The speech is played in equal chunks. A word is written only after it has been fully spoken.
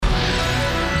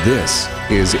This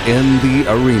is In the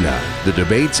Arena, the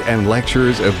debates and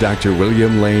lectures of Dr.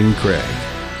 William Lane Craig.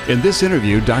 In this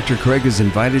interview, Dr. Craig is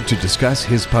invited to discuss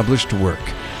his published work.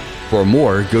 For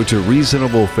more, go to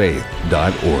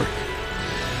reasonablefaith.org.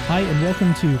 Hi, and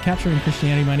welcome to Capturing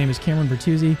Christianity. My name is Cameron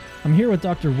Bertuzzi. I'm here with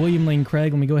Dr. William Lane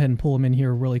Craig. Let me go ahead and pull him in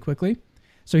here really quickly.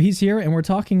 So he's here, and we're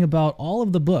talking about all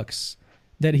of the books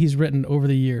that he's written over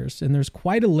the years, and there's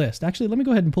quite a list. Actually, let me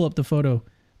go ahead and pull up the photo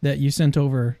that you sent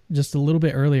over just a little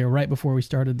bit earlier, right before we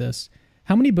started this.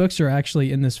 How many books are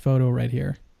actually in this photo right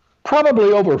here?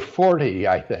 Probably over 40,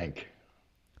 I think.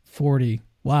 40.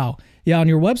 Wow. Yeah, on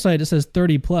your website it says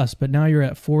 30 plus, but now you're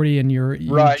at 40, and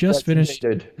you've just finished.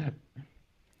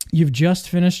 You've just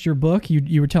finished your book.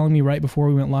 You were telling me right before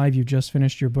we went live, you've just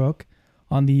finished your book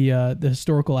on the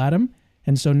historical Adam,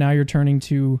 and so now you're turning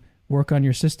to work on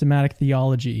your systematic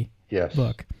theology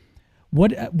book.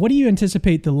 What do you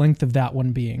anticipate the length of that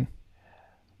one being?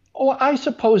 Oh, I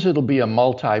suppose it'll be a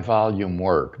multi-volume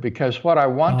work, because what I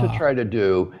want to try to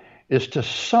do is to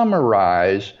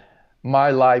summarize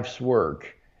my life's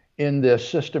work in this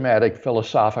systematic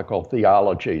philosophical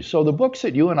theology. So the books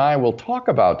that you and I will talk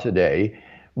about today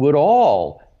would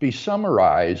all be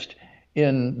summarized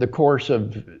in the course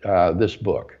of this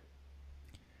book.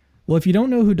 Well, if you don't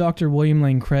know who Dr. William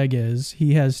Lane Craig is,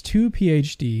 he has 2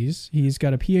 PhDs. He's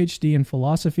got a PhD in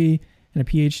philosophy and a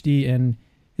PhD in,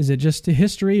 is it just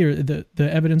history or the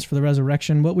evidence for the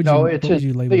resurrection? What would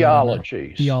you label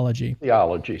theology.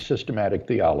 Theology, systematic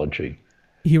theology.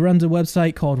 He runs a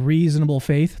website called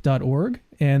reasonablefaith.org,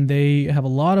 and they have a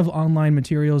lot of online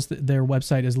materials. Their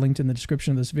website is linked in the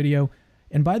description of this video.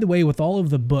 And by the way, with all of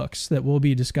the books that we'll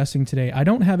be discussing today, I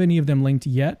don't have any of them linked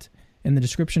yet in the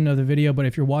description of the video, but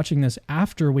if you're watching this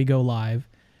after we go live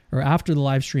or after the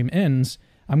live stream ends,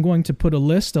 I'm going to put a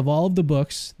list of all of the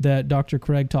books that Dr.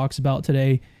 Craig talks about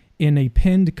today in a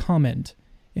pinned comment.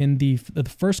 In the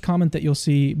first comment that you'll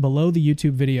see below the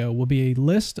YouTube video will be a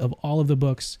list of all of the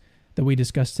books that we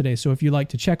discussed today. So if you'd like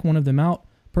to check one of them out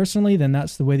personally, then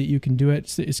that's the way that you can do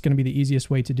it. It's going to be the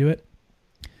easiest way to do it.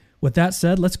 With that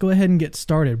said, let's go ahead and get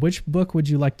started. Which book would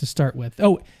you like to start with?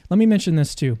 Oh, let me mention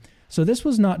this too. So this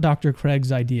was not Dr.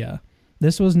 Craig's idea.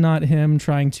 This was not him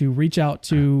trying to reach out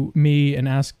to me and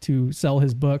ask to sell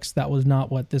his books. That was not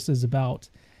what this is about.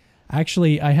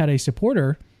 Actually, I had a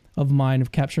supporter of mine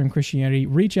of Capturing Christianity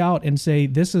reach out and say,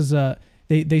 this is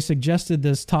they suggested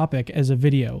this topic as a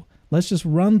video. Let's just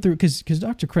run through, because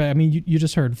Dr. Craig, I mean, you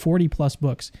just heard 40 plus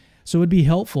books. So it would be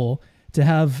helpful to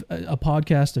have a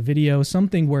podcast, a video,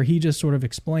 something where he just sort of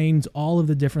explains all of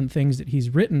the different things that he's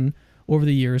written over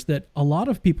the years that a lot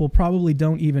of people probably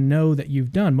don't even know that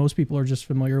you've done. Most people are just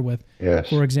familiar with,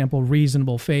 for example,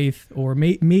 Reasonable Faith, or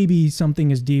maybe something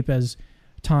as deep as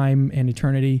Time and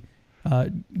Eternity,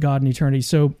 God and Eternity.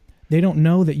 So they don't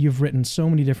know that you've written so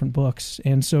many different books.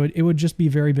 And so it would just be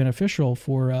very beneficial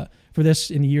for this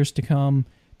in the years to come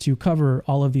to cover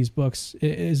all of these books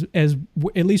as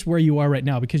at least where you are right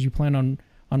now, because you plan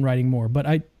on writing more. But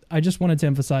I just wanted to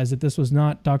emphasize that this was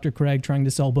not Dr. Craig trying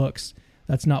to sell books.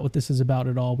 That's not what this is about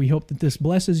at all. We hope that this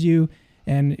blesses you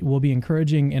and will be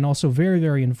encouraging and also very,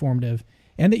 very informative,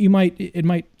 and that it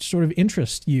might sort of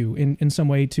interest you in some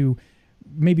way to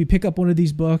maybe pick up one of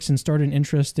these books and start an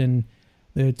interest in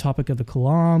the topic of the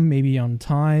Kalam, maybe on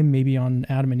time, maybe on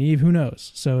Adam and Eve, who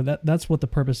knows? So that's what the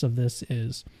purpose of this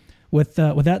is. With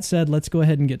that said, let's go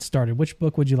ahead and get started. Which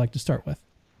book would you like to start with?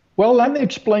 Well, let me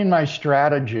explain my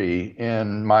strategy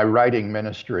in my writing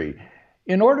ministry.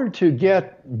 In order to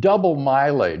get double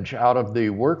mileage out of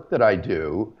the work that I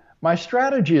do, my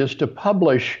strategy is to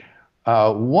publish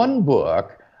one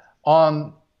book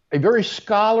on a very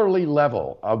scholarly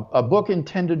level, a book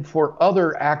intended for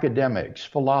other academics,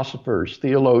 philosophers,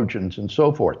 theologians, and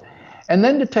so forth, and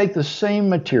then to take the same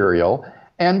material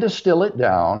and distill it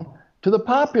down to the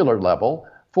popular level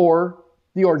for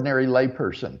the ordinary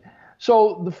layperson.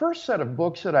 So the first set of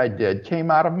books that I did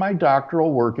came out of my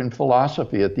doctoral work in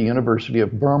philosophy at the University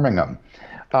of Birmingham.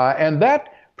 And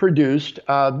that produced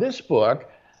this book,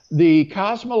 The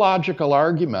Cosmological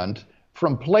Argument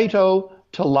from Plato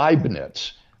to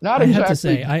Leibniz. I have to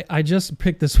say, I just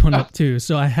picked this one up too,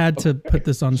 so I had to put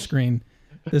this on screen.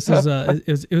 This is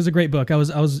it was a great book. I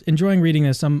was enjoying reading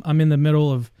this. I'm in the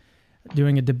middle of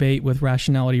doing a debate with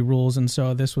Rationality Rules, and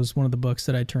so this was one of the books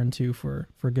that I turned to for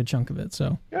a good chunk of it.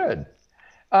 So good.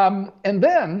 And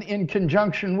then, in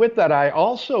conjunction with that, I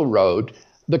also wrote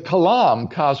the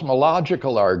Kalam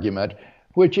Cosmological Argument,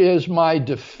 which is my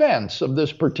defense of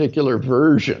this particular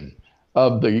version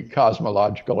of the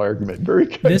cosmological argument. Very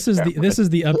good. This is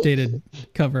the updated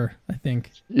cover, I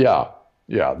think. Yeah,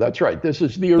 that's right. This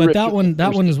is the original. But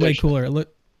that one is way cooler.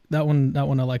 Look, That one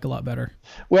I like a lot better.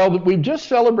 Well, we've just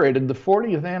celebrated the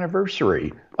 40th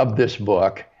anniversary of this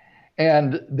book,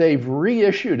 and they've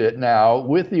reissued it now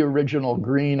with the original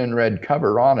green and red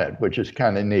cover on it, which is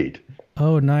kind of neat.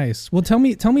 Oh, nice. Well, tell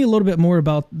me a little bit more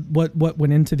about what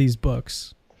went into these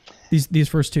books. These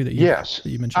first two that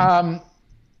you mentioned.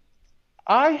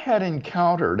 I had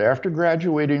encountered, after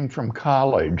graduating from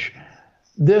college,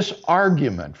 this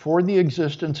argument for the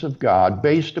existence of God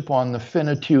based upon the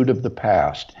finitude of the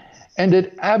past, and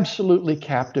it absolutely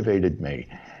captivated me.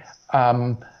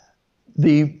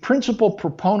 The principal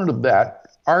proponent of that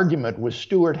argument was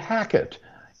Stuart Hackett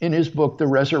in his book, The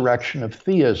Resurrection of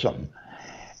Theism.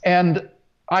 And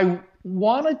I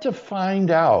wanted to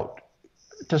find out,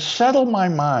 to settle my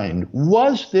mind,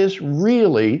 was this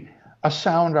really a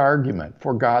sound argument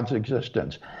for God's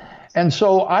existence? And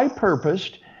so I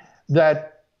purposed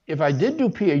that if I did do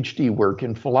PhD work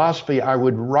in philosophy, I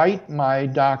would write my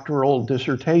doctoral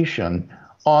dissertation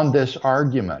on this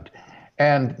argument.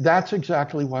 And that's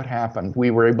exactly what happened. We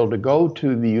were able to go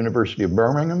to the University of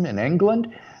Birmingham in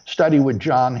England, study with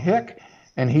John Hick,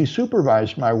 and he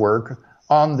supervised my work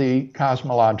on the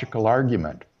cosmological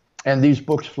argument. And these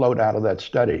books flowed out of that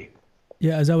study.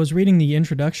 Yeah, as I was reading the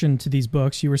introduction to these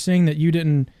books, you were saying that you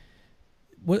didn't.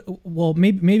 Well,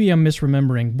 maybe I'm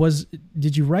misremembering.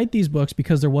 Did you write these books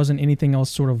because there wasn't anything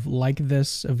else sort of like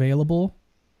this available?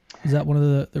 Is that one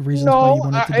of the reasons why you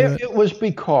wanted to do it? It was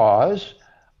because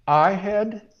I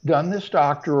had done this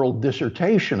doctoral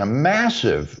dissertation, a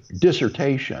massive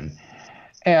dissertation,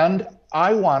 and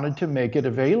I wanted to make it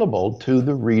available to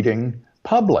the reading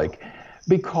public,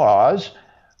 because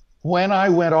when I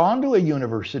went onto a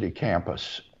university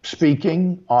campus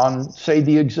speaking on, say,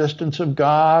 the existence of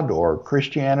God or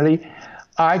Christianity,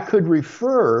 I could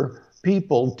refer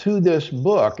people to this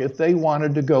book if they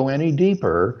wanted to go any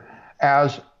deeper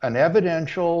as an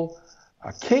evidential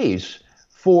case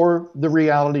for the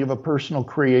reality of a personal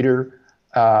creator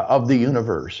of the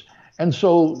universe. And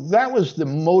so that was the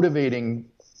motivating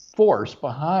force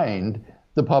behind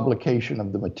the publication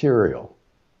of the material.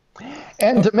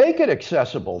 And to make it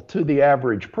accessible to the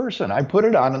average person, I put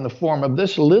it on in the form of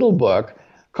this little book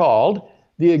called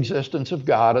The Existence of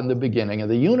God and the Beginning of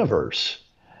the Universe.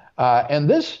 And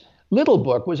this little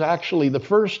book was actually the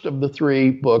first of the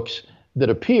three books that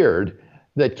appeared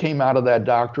that came out of that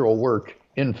doctoral work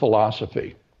in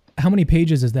philosophy. How many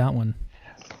pages is that one?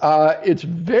 It's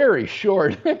very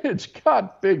short. It's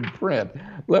got big print.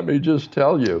 Let me just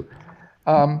tell you.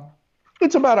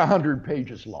 It's about 100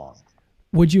 pages long.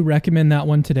 Would you recommend that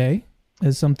one today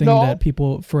as something that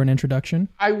people, for an introduction?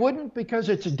 I wouldn't, because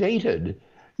it's dated.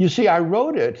 You see, I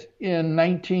wrote it in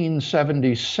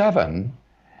 1977,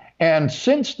 and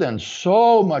since then,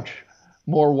 so much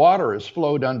more water has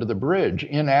flowed under the bridge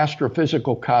in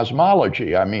astrophysical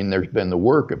cosmology. I mean, there's been the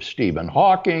work of Stephen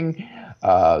Hawking,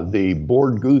 the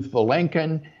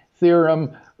Born-Guth-Vilenkin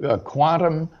theorem,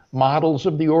 quantum models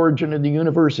of the origin of the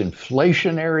universe,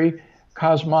 inflationary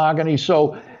cosmogony.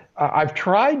 So I've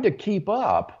tried to keep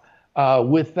up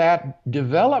with that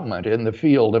development in the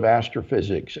field of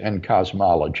astrophysics and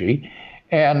cosmology.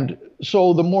 And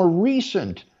so the more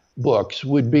recent books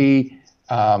would be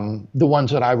the ones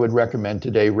that I would recommend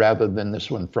today, rather than this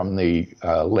one from the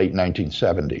late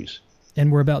 1970s.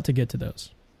 And we're about to get to those.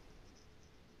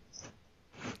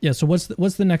 Yeah, so what's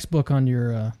the next book on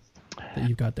your that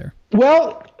you've got there?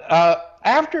 Well,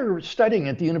 after studying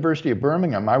at the University of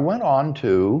Birmingham, I went on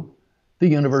to the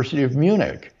University of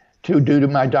Munich to do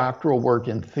my doctoral work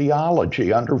in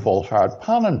theology under Wolfhard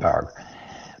Pannenberg.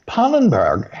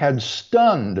 Pannenberg had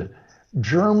stunned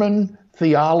German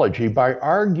theology by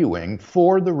arguing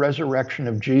for the resurrection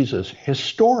of Jesus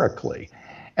historically.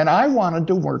 And I wanted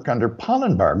to work under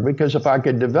Pannenberg, because if I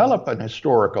could develop an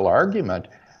historical argument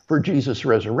for Jesus'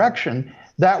 resurrection,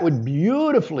 that would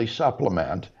beautifully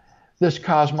supplement this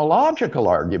cosmological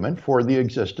argument for the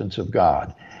existence of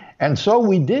God. And so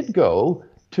we did go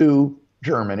to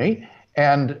Germany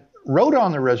and wrote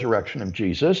on the resurrection of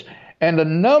Jesus, and a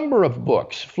number of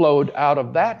books flowed out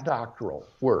of that doctoral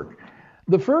work.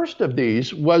 The first of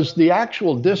these was the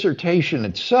actual dissertation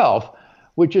itself,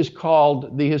 which is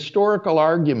called The Historical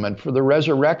Argument for the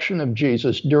Resurrection of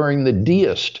Jesus During the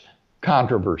Deist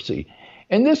Controversy.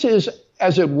 And this is,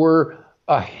 as it were,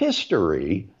 a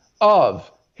history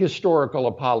of historical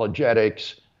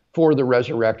apologetics for the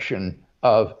resurrection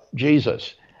of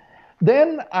Jesus.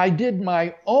 Then I did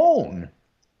my own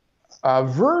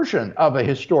version of a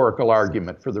historical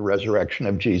argument for the resurrection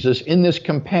of Jesus in this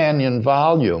companion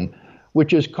volume,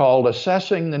 which is called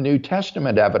Assessing the New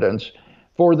Testament Evidence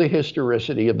for the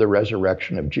Historicity of the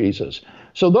Resurrection of Jesus.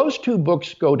 So those two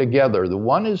books go together. The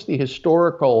one is the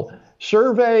historical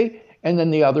survey, and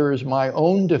then the other is my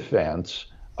own defense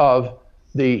of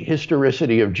the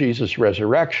historicity of Jesus'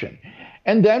 resurrection.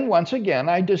 And then once again,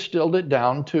 I distilled it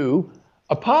down to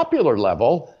a popular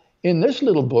level in this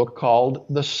little book called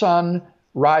The Sun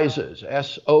Rises,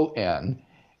 S-O-N.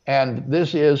 And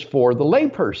this is for the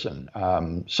layperson,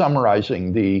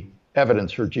 summarizing the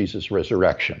evidence for Jesus'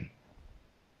 resurrection.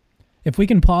 If we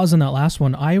can pause on that last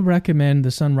one, I recommend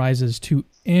The Sun Rises to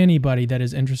anybody that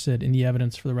is interested in the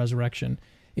evidence for the resurrection.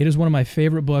 It is one of my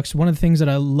favorite books. One of the things that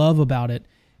I love about it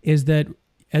is that,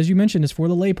 as you mentioned, it's for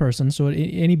the layperson, so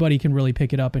anybody can really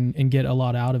pick it up and get a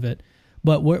lot out of it.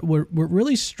 But what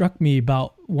really struck me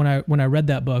about when I read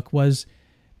that book was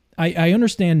I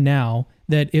understand now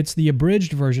that it's the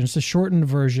abridged version, it's the shortened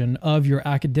version of your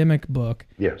academic book.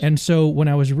 Yes. And so when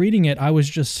I was reading it, I was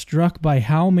just struck by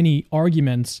how many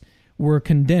arguments were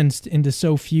condensed into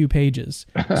so few pages.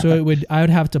 So I would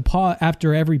have to pause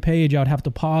after every page. I would have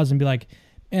to pause and be like,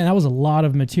 man, that was a lot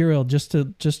of material just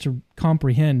to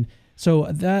comprehend. So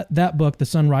that book, The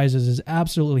Sun Rises, is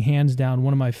absolutely hands down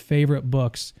one of my favorite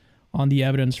books on the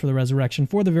evidence for the resurrection,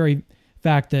 for the very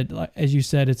fact that, as you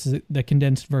said, it's the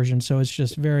condensed version. So it's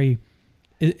just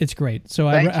it's great. So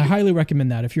I highly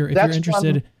recommend that if you're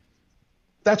interested.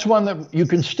 That's one that you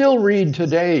can still read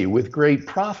today with great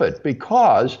profit,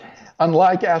 because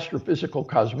unlike astrophysical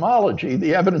cosmology,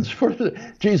 the evidence for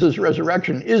Jesus'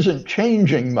 resurrection isn't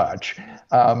changing much.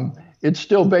 It's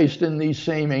still based in these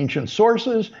same ancient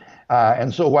sources.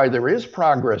 And so while there is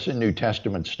progress in New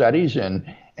Testament studies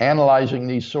in analyzing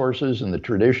these sources and the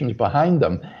traditions behind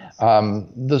them,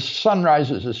 The Sun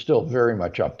Rises is still very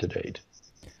much up to date.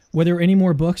 Were there any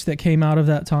more books that came out of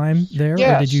that time there,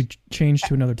 Yes. or did you change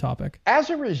to another topic? As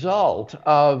a result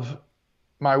of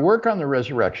my work on the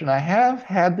resurrection, I have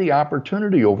had the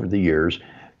opportunity over the years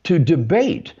to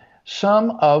debate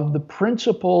some of the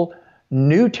principal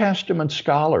New Testament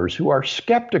scholars who are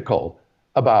skeptical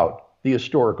about the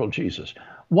historical Jesus.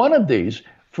 One of these,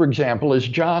 for example, is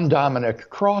John Dominic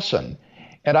Crossan.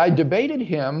 And I debated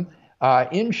him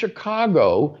in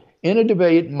Chicago in a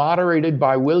debate moderated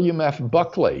by William F.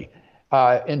 Buckley,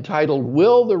 entitled,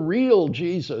 "Will the Real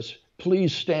Jesus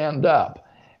Please Stand Up?"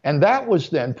 And that was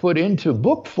then put into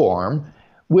book form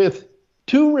with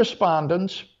 2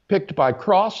 respondents picked by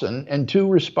Crossan and 2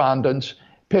 respondents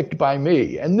picked by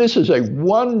me. And this is a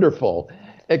wonderful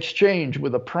exchange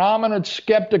with a prominent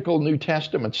skeptical New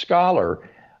Testament scholar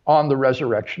on the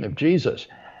resurrection of Jesus.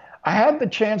 I had the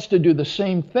chance to do the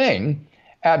same thing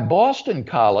at Boston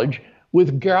College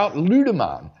with Gerd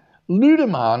Ludemann.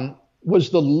 Ludemann was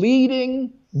the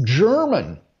leading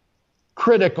German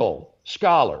critical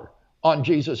scholar on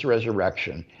Jesus'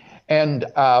 resurrection. And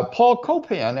Paul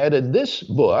Copan edited this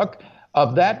book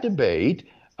of that debate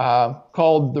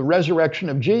called The Resurrection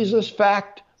of Jesus,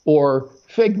 Fact or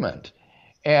Figment.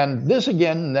 And this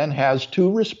again then has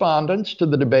 2 respondents to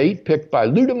the debate picked by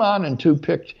Ludemann and 2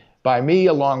 picked by me,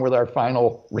 along with our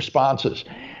final responses.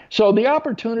 So the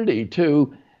opportunity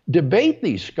to debate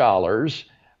these scholars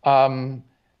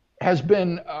has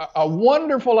been a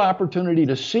wonderful opportunity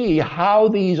to see how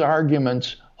these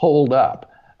arguments hold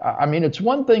up. I mean, it's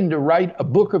one thing to write a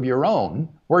book of your own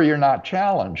where you're not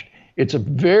challenged. It's a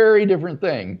very different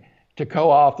thing to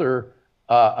co-author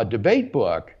a debate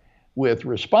book with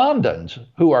respondents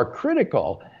who are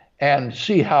critical and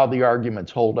see how the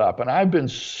arguments hold up. And I've been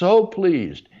so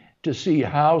pleased to see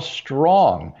how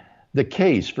strong the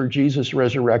case for Jesus'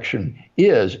 resurrection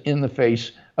is in the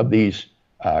face of these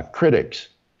critics.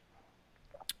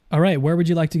 All right, where would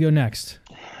you like to go next?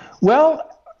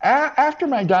 Well, after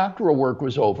my doctoral work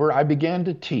was over, I began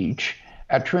to teach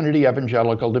at Trinity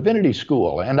Evangelical Divinity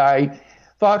School. And I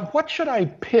thought, what should I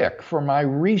pick for my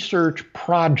research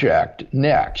project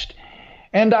next?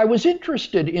 And I was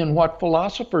interested in what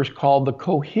philosophers call the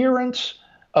coherence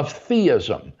of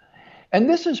theism. And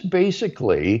this is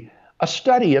basically a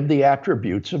study of the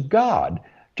attributes of God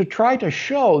to try to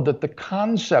show that the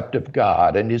concept of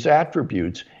God and his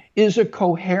attributes is a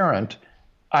coherent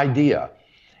idea.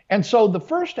 And so the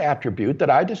first attribute that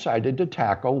I decided to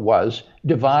tackle was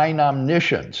divine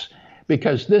omniscience,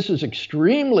 because this is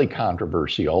extremely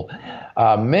controversial.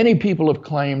 Many people have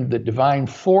claimed that divine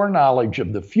foreknowledge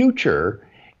of the future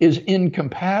is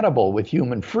incompatible with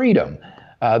human freedom.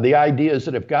 The idea is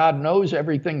that if God knows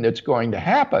everything that's going to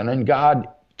happen and God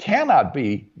cannot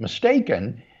be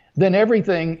mistaken, then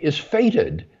everything is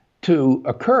fated to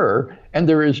occur and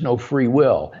there is no free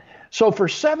will. So for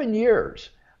 7 years,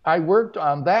 I worked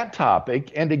on that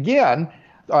topic. And again,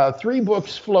 3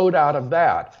 books flowed out of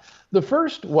that. The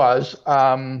first was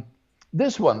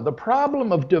this one, The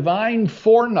Problem of Divine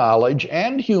Foreknowledge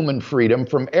and Human Freedom,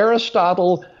 from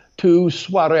Aristotle to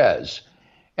Suarez.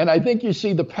 And I think you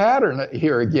see the pattern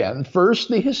here again. First,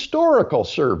 the historical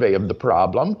survey of the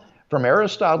problem from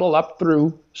Aristotle up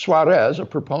through Suarez, a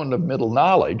proponent of middle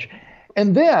knowledge.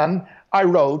 And then I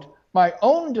wrote my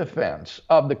own defense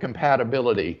of the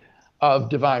compatibility of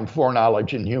divine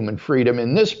foreknowledge and human freedom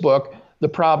in this book, The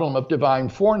Problem of Divine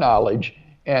Foreknowledge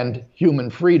and Human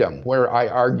Freedom, where I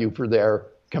argue for their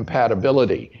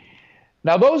compatibility.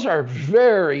 Now, those are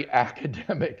very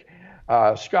academic,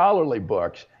 scholarly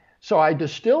books. So I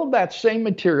distilled that same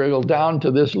material down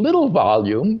to this little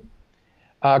volume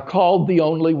called The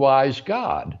Only Wise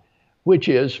God, which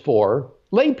is for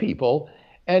lay people.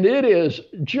 And it is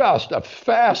just a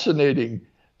fascinating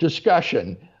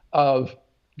discussion of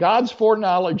God's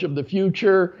foreknowledge of the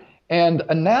future and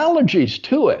analogies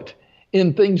to it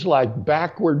in things like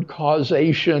backward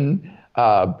causation,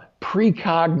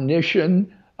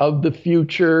 precognition of the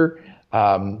future,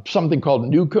 something called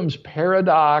Newcomb's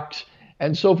paradox,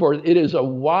 and so forth. It is a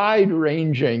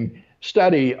wide-ranging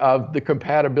study of the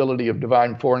compatibility of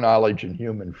divine foreknowledge and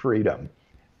human freedom.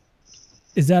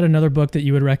 Is that another book that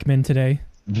you would recommend today?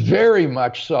 Very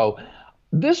much so.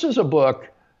 This is a book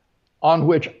on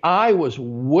which I was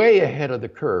way ahead of the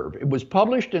curve. It was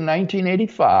published in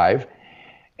 1985,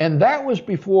 and that was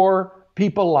before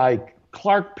people like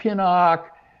Clark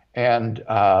Pinnock and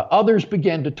others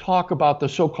began to talk about the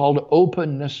so-called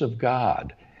openness of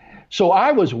God. So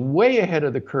I was way ahead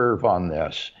of the curve on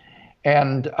this,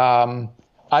 and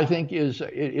I think it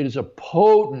is a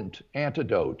potent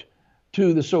antidote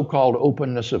to the so-called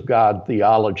openness of God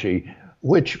theology,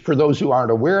 which, for those who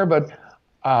aren't aware of it,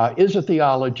 is a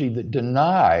theology that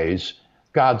denies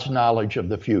God's knowledge of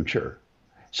the future.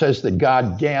 Says that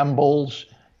God gambles,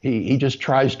 he just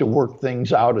tries to work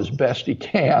things out as best he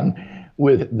can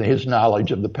with his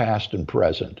knowledge of the past and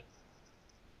present.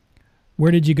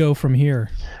 Where did you go from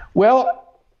here?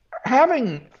 Well,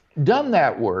 having done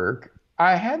that work,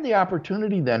 I had the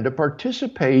opportunity then to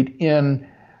participate in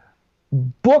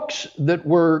books that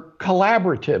were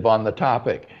collaborative on the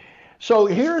topic. So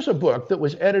here's a book that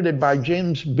was edited by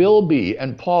James Bilby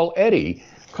and Paul Eddy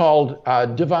called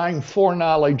Divine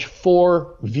Foreknowledge,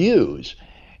 4 Views.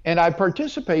 And I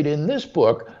participate in this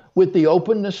book with the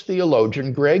openness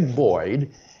theologian Greg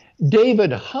Boyd,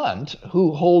 David Hunt,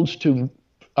 who holds to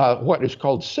what is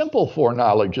called simple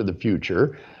foreknowledge of the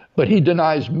future, but he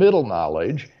denies middle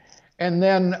knowledge, and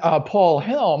then Paul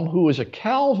Helm, who is a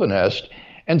Calvinist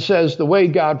and says the way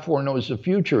God foreknows the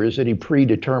future is that he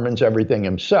predetermines everything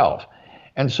himself.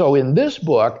 And so in this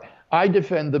book, I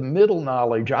defend the middle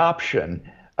knowledge option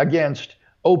against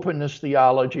openness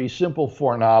theology, simple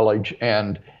foreknowledge,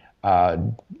 and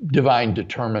divine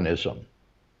determinism.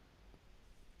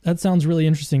 That sounds really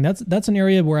interesting. That's an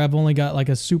area where I've only got like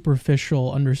a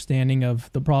superficial understanding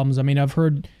of the problems. I mean, I've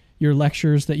heard your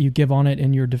lectures that you give on it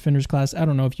in your defenders class. I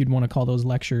don't know if you'd want to call those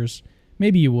lectures.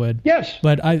 Maybe you would. Yes.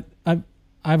 But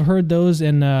I've heard those,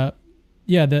 and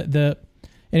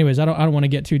anyways, I don't want to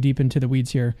get too deep into the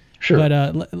weeds here. Sure.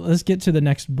 But let's get to the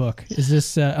next book. Is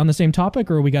this on the same topic,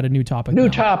 or we got a new topic? New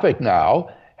topic now.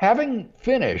 Having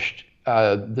finished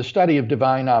the study of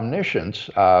divine omniscience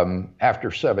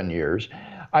after 7 years,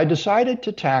 I decided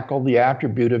to tackle the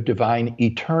attribute of divine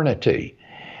eternity.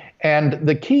 And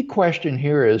the key question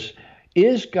here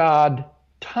is God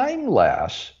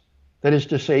timeless? That is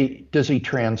to say, does he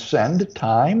transcend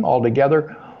time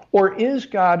altogether? Or is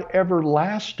God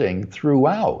everlasting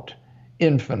throughout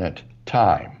infinite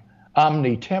time,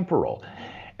 omnitemporal?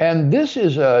 And this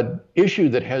is an issue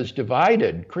that has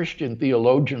divided Christian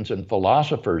theologians and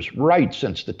philosophers right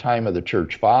since the time of the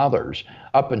Church Fathers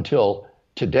up until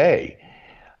today.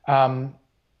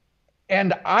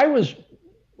 And I was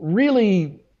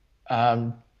really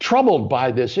troubled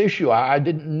by this issue. I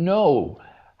didn't know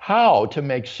how to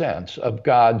make sense of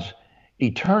God's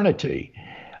eternity.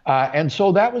 And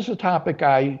so that was the topic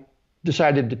I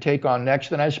decided to take on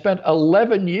next. And I spent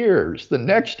 11 years, the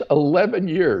next 11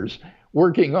 years,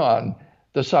 working on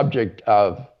the subject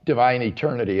of divine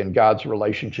eternity and God's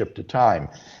relationship to time.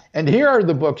 And here are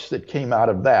the books that came out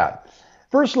of that.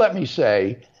 First, let me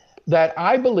say that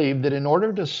I believe that in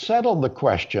order to settle the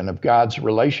question of God's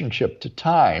relationship to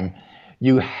time,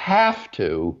 you have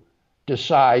to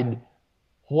decide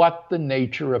what the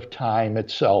nature of time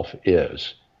itself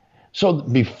is. So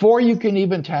before you can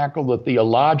even tackle the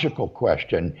theological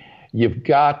question, you've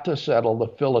got to settle the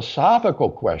philosophical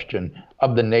question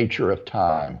of the nature of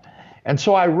time. And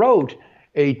so I wrote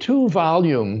a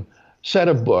 2-volume set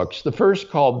of books, the first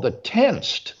called The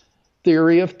Tensed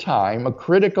Theory of Time, a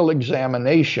Critical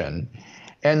Examination,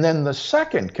 and then the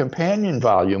second companion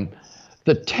volume,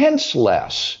 The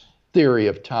Tenseless Theory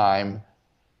of Time,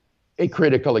 a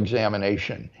critical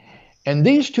examination. And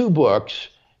these two books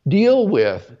deal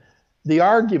with the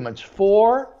arguments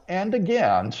for and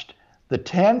against the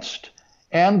tensed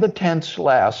and the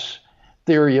tenseless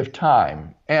theory of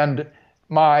time. And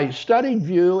my studied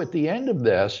view at the end of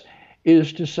this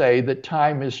is to say that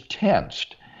time is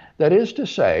tensed. That is to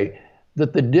say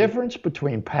that the difference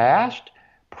between past,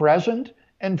 present,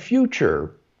 and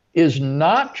future is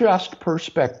not just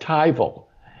perspectival.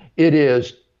 It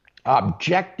is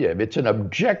objective. It's an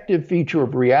objective feature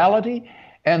of reality,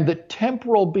 and that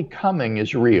temporal becoming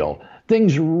is real.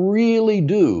 Things really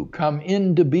do come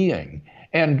into being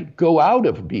and go out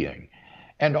of being.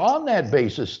 And on that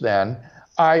basis, then,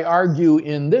 I argue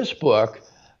in this book,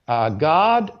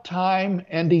 God, Time,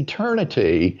 and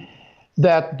Eternity,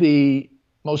 that the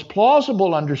most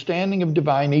plausible understanding of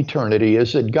divine eternity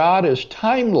is that God is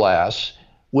timeless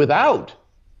without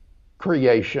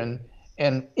creation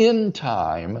and in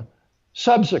time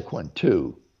subsequent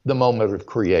to the moment of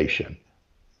creation.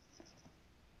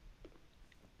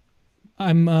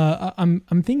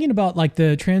 I'm thinking about like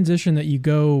the transition that you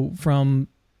go from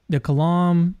the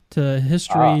Kalam to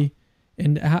history,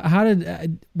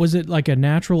 and was it like a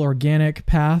natural, organic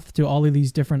path to all of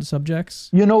these different subjects?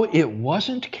 You know, it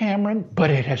wasn't, Cameron, but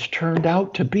it has turned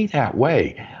out to be that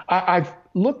way. I've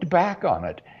looked back on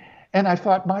it, and I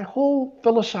thought my whole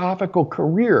philosophical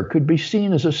career could be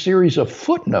seen as a series of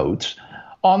footnotes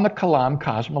on the Kalam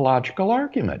cosmological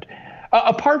argument.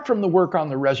 Apart from the work on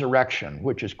the resurrection,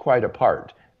 which is quite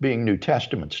apart, being New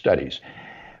Testament studies.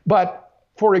 But,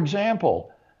 for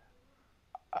example,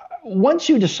 once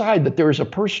you decide that there is a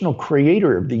personal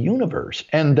creator of the universe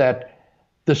and that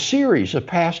the series of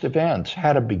past events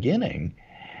had a beginning,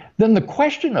 then the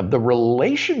question of the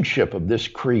relationship of this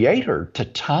creator to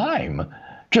time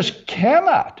just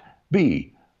cannot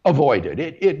be avoided.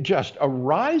 It just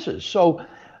arises. So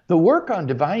the work on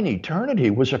divine eternity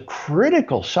was a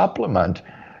critical supplement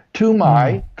to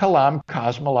my Kalam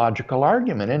cosmological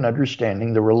argument in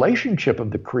understanding the relationship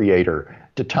of the creator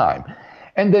to time.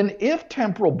 And then if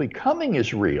temporal becoming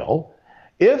is real,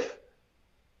 if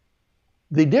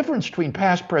the difference between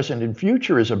past, present, and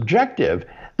future is objective,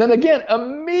 then again,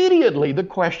 immediately the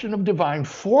question of divine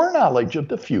foreknowledge of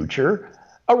the future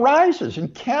arises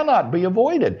and cannot be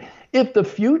avoided. If the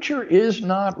future is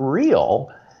not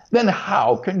real, then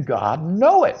how can God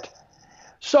know it?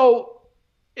 So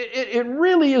it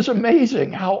really is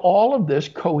amazing how all of this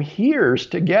coheres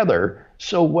together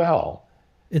so well.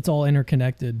 It's all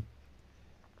interconnected.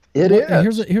 It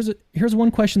is. Here's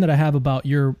one question that I have about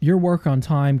your work on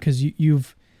time, because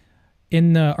you've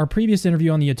in our previous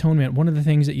interview on the atonement, one of the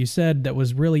things that you said that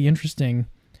was really interesting,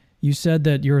 you said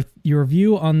that your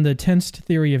view on the tensed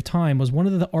theory of time was one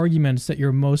of the arguments that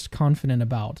you're most confident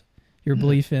about. Your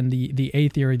belief in the A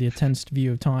theory, the tensed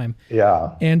view of time.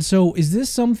 Yeah. And so is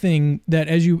this something that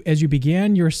as you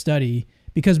began your study,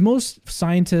 because most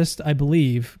scientists, I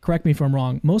believe, correct me if I'm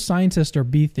wrong, most scientists are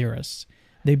B theorists.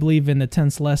 They believe in the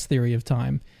tenseless theory of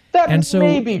time. That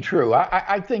may be true.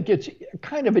 I think it's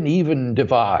kind of an even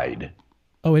divide.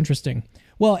 Oh, interesting.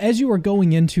 Well, as you were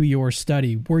going into your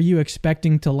study, were you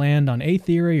expecting to land on A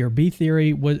theory or B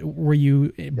theory? Were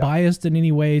you biased in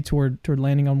any way toward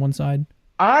landing on one side?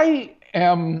 I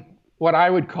am what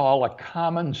I would call a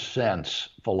common sense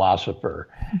philosopher.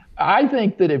 I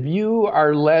think that if you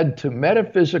are led to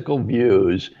metaphysical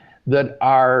views that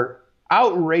are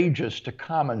outrageous to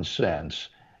common sense,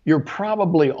 you're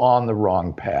probably on the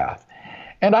wrong path.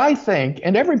 And I think,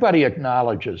 and everybody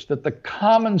acknowledges, that the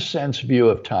common sense view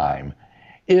of time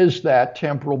is that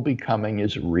temporal becoming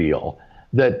is real,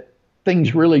 that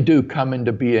things really do come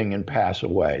into being and pass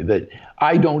away, that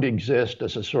I don't exist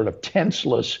as a sort of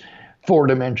tenseless,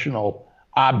 four-dimensional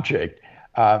object,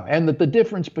 and that the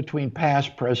difference between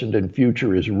past, present, and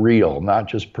future is real, not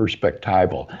just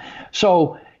perspectival.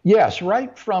 So, yes,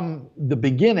 right from the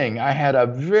beginning, I had a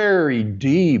very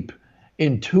deep,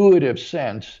 intuitive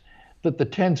sense that the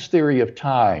tense theory of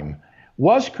time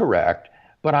was correct,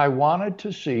 but I wanted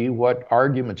to see what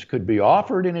arguments could be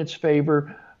offered in its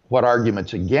favor, what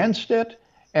arguments against it,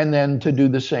 and then to do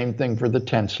the same thing for the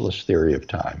tenseless theory of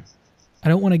time. I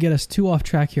don't want to get us too off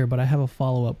track here, but I have a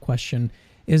follow-up question.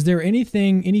 Is there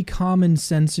any common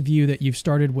sense view that you've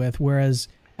started with, whereas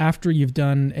after you've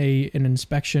done an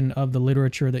inspection of the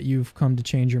literature that you've come to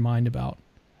change your mind about?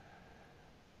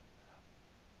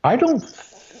 I don't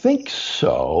think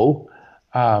so.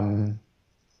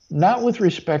 Not with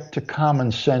respect to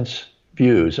common sense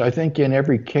views. I think in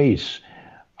every case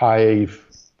I've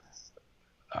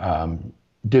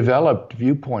developed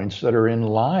viewpoints that are in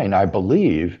line, I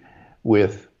believe,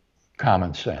 with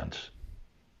common sense.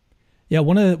 Yeah,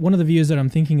 one of the views that I'm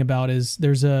thinking about is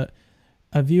there's a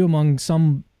a view among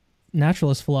some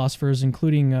naturalist philosophers,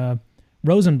 including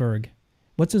Rosenberg.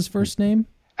 What's his first name?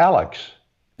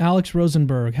 Alex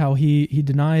Rosenberg, how he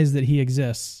denies that he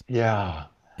exists. Yeah.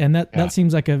 And that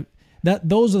seems like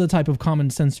those are the type of common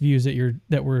sense views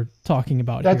that we're talking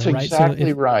about. That's here, right?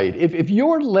 exactly right. If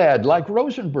you're led, like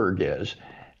Rosenberg is,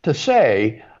 to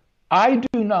say, I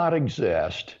do not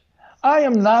exist, I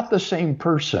am not the same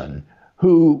person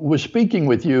who was speaking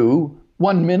with you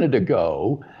 1 minute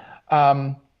ago.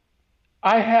 I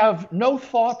have no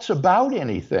thoughts about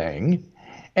anything,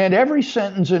 and every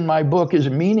sentence in my book is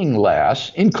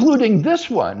meaningless, including this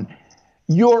one.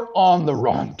 You're on the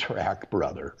wrong track,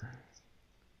 brother.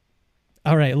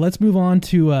 All right, let's move on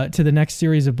to the next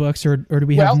series of books, or do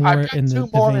we have more in the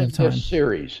vein of time? This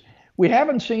series. We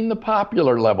haven't seen the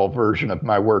popular level version of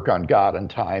my work on God and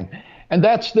time, and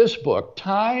that's this book,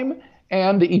 Time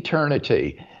and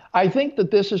Eternity. I think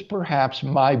that this is perhaps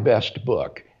my best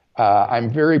book. I'm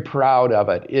very proud of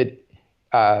it. It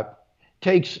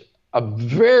takes a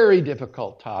very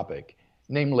difficult topic,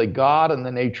 namely God and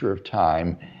the nature of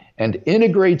time, and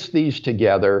integrates these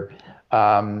together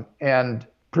and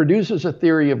produces a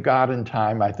theory of God and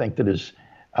time, I think, that is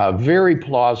very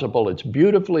plausible. It's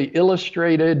beautifully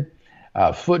illustrated,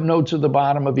 footnotes at the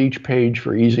bottom of each page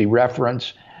for easy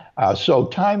reference. So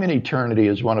Time and Eternity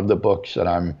is one of the books that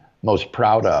I'm most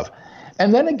proud of.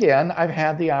 And then again, I've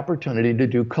had the opportunity to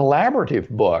do collaborative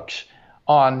books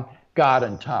on God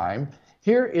and time.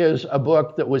 Here is a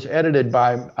book that was edited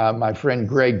by my friend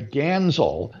Greg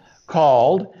Gansel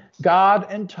called God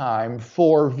and Time,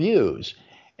 4 Views.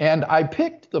 And I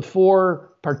picked the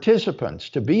 4 participants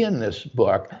to be in this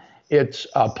book. It's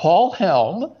Paul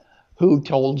Helm, who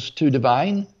holds to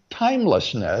divine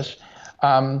timelessness,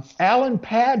 Alan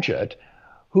Paget,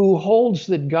 who holds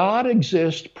that God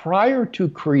exists prior to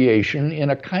creation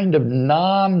in a kind of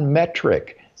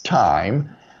non-metric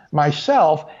time,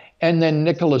 myself, and then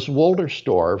Nicholas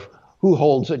Wolterstorff, who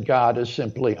holds that God is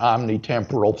simply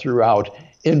omnitemporal throughout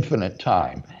infinite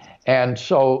time. And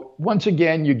so, once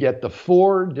again, you get the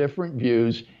 4 different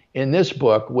views in this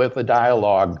book with a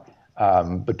dialogue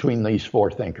between these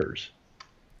 4 thinkers.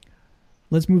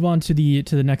 Let's move on to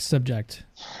the next subject.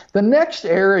 The next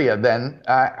area then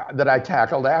that I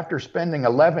tackled after spending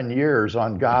 11 years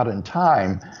on God and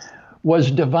time was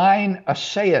divine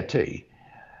aseity.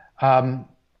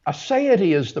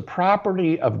 Aseity is the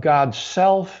property of God's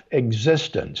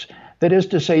self-existence. That is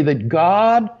to say that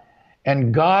God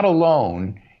and God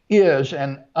alone is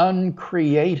an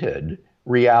uncreated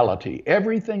reality.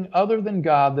 Everything other than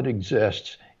God that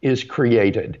exists is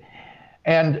created.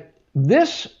 And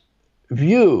this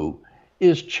view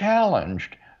is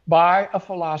challenged by a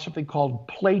philosophy called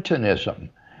Platonism,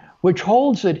 which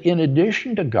holds that in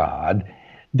addition to God,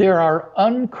 there are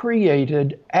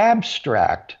uncreated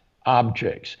abstract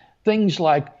objects, things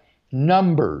like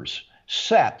numbers,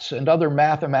 sets, and other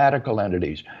mathematical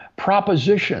entities,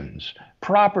 propositions,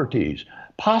 properties,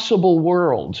 possible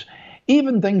worlds,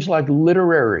 even things like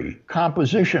literary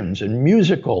compositions and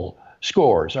musical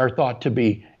scores are thought to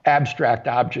be abstract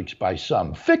objects by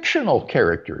some. Fictional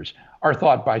characters are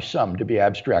thought by some to be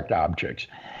abstract objects.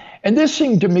 And this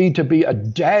seemed to me to be a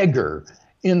dagger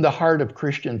in the heart of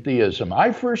Christian theism.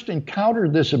 I first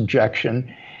encountered this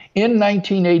objection in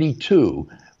 1982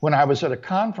 when I was at a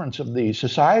conference of the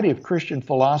Society of Christian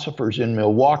Philosophers in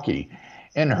Milwaukee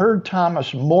and heard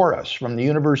Thomas Morris from the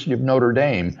University of Notre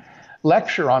Dame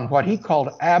lecture on what he called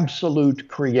absolute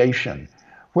creation,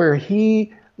 where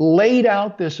he laid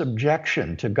out this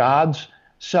objection to God's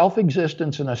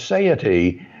self-existence and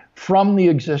aseity from the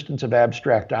existence of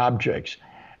abstract objects.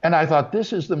 And I thought,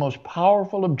 this is the most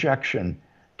powerful objection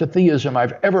to theism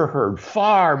I've ever heard,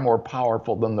 far more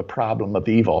powerful than the problem of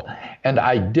evil. And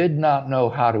I did not know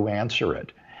how to answer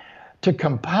it. To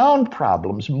compound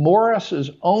problems,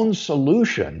 Morris's own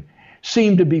solution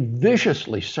seemed to be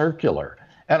viciously circular,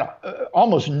 and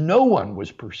almost no one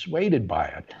was persuaded by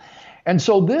it. And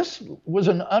so this was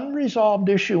an unresolved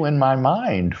issue in my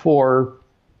mind for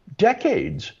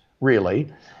decades,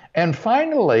 really. And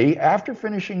finally, after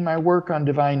finishing my work on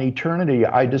divine eternity,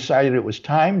 I decided it was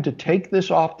time to take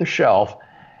this off the shelf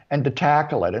and to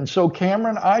tackle it. And so,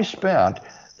 Cameron, I spent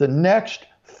the next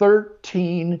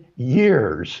 13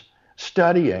 years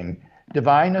studying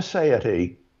divine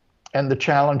aseity and the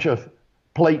challenge of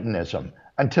Platonism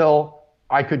until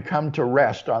I could come to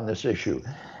rest on this issue.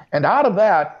 And out of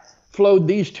that flowed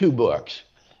these 2 books.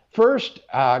 First,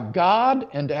 God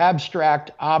and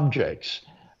Abstract Objects.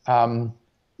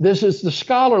 This is the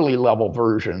scholarly level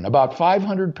version, about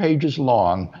 500 pages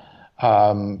long,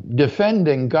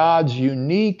 defending God's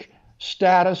unique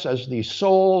status as the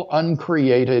sole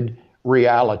uncreated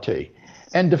reality.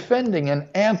 and defending an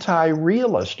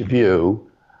anti-realist view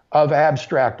of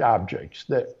abstract objects,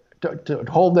 that to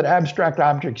hold that abstract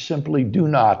objects simply do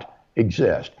not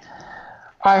exist.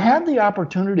 I had the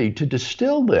opportunity to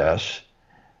distill this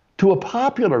to a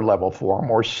popular level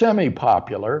form, or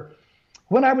semi-popular,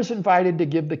 when I was invited to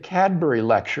give the Cadbury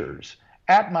Lectures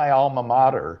at my alma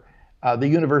mater, the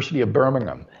University of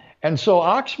Birmingham. And so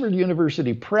Oxford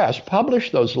University Press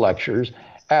published those lectures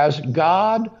as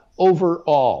God Over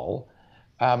All,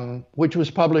 which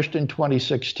was published in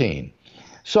 2016.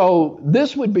 So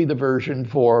this would be the version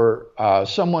for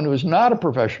someone who is not a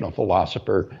professional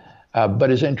philosopher,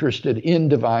 but is interested in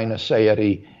divine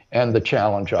aseity and the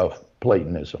challenge of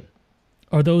Platonism.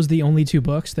 Are those the only two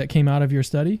books that came out of your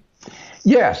study?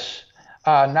 Yes.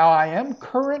 Now I am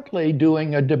currently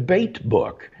doing a debate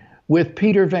book with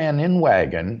Peter Van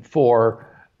Inwagen for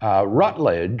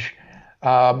Routledge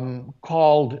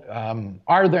called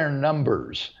Are There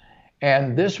Numbers?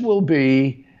 And this will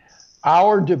be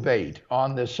our debate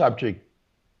on this subject.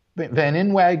 Van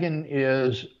Inwagen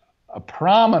is a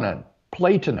prominent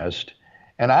Platonist,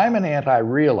 and I'm an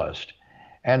anti-realist.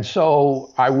 And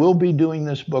so I will be doing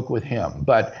this book with him.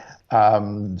 But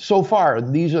so far,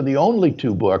 these are the only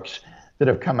two books that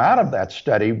have come out of that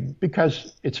study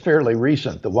because it's fairly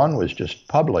recent. The one was just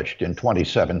published in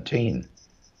 2017.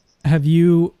 Have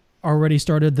you already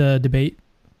started the debate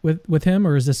with him,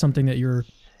 or is this something that you're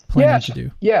planning to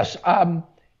do? Yes.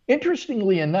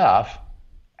 Interestingly enough,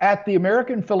 at the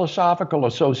American Philosophical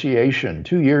Association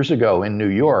 2 years ago in New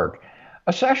York,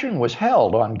 a session was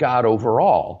held on God Over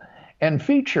All and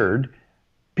featured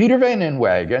Peter Van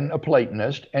Inwagen, a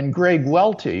Platonist, and Greg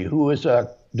Welty, who is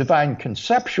a divine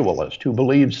conceptualist who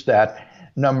believes that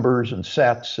numbers and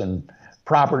sets and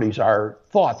properties are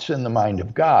thoughts in the mind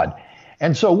of God.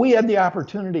 And so we had the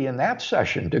opportunity in that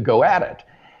session to go at it.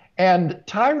 And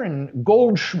Tyron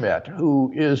Goldschmidt,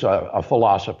 who is a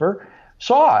philosopher,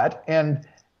 saw it and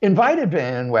invited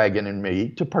Van Inwagen and me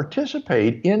to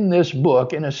participate in this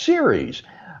book in a series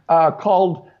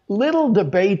called Little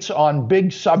Debates on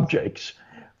Big Subjects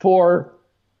for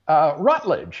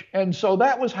Routledge. And so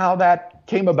that was how that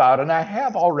came about. And I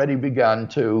have already begun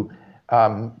to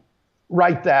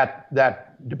write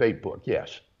that debate book,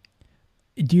 yes.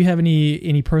 Do you have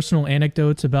any personal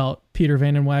anecdotes about Peter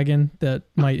Van Inwagen that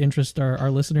might interest our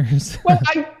listeners? Well,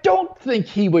 I don't think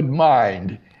he would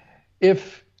mind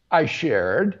if I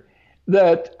shared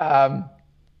that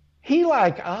he,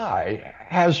 like I,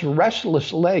 has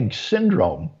restless leg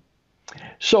syndrome.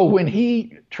 So when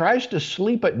he tries to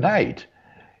sleep at night,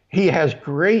 he has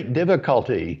great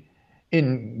difficulty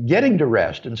in getting to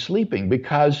rest and sleeping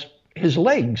because his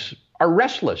legs are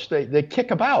restless. They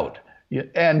kick about.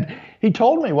 And he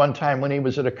told me one time when he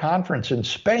was at a conference in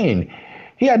Spain,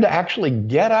 he had to actually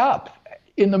get up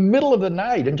in the middle of the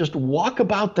night and just walk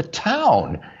about the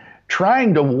town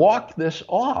trying to walk this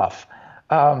off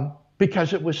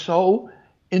because it was so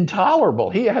intolerable.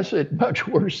 He has it much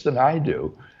worse than I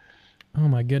do. Oh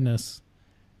my goodness.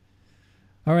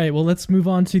 All right, well, let's move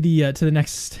on to the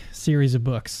next series of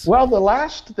books. Well, the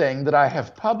last thing that I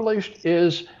have published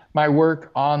is my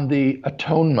work on the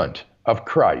atonement of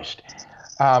Christ.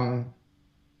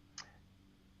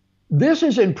 This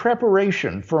is in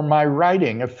preparation for my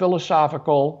writing of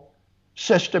philosophical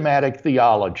systematic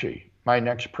theology, my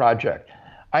next project.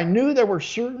 I knew there were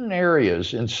certain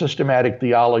areas in systematic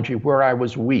theology where I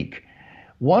was weak.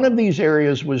 One of these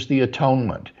areas was the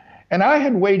atonement. And I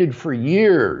had waited for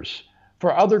years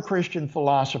for other Christian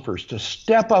philosophers to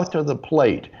step up to the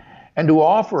plate and to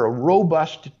offer a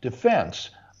robust defense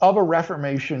of a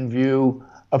Reformation view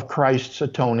of Christ's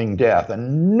atoning death.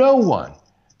 And no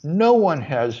one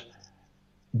has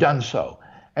done so.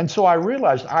 And so I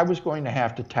realized I was going to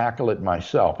have to tackle it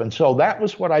myself. And so that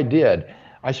was what I did.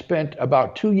 I spent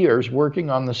about 2 years working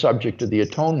on the subject of the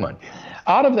atonement.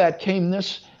 Out of that came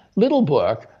this little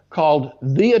book called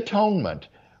The Atonement,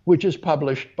 which is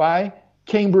published by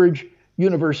Cambridge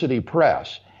University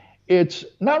Press. It's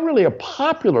not really a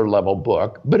popular level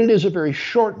book, but it is a very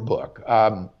short book,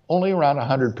 only around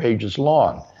 100 pages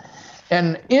long.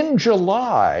 And in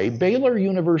July, Baylor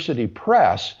University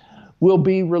Press will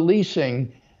be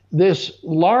releasing this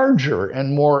larger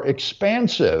and more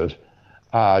expansive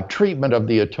treatment of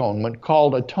the atonement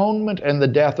called Atonement and the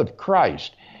Death of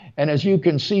Christ. And as you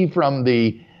can see from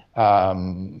the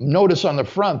notice on the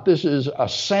front, this is a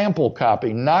sample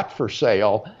copy, not for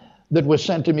sale, that was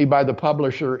sent to me by the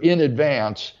publisher in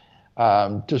advance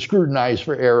to scrutinize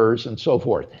for errors and so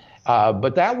forth.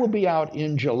 But that will be out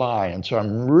in July, and so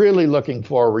I'm really looking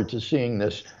forward to seeing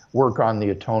this work on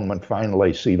the atonement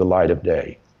finally see the light of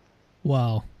day.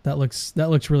 Wow, that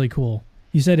looks really cool.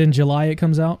 You said in July it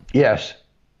comes out? Yes.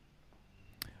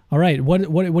 All right. What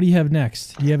do you have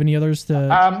next? Do you have any others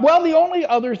to? Well, the only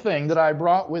other thing that I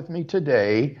brought with me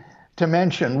today to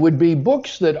mention would be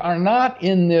books that are not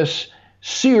in this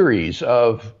series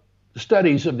of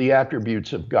studies of the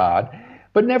attributes of God,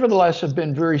 but nevertheless have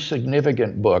been very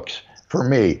significant books for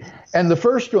me. And the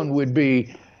first one would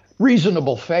be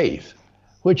Reasonable Faith,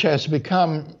 which has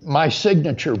become my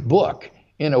signature book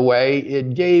in a way.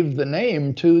 It gave the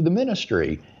name to the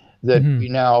ministry that we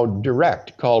now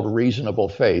direct, called Reasonable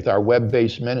Faith, our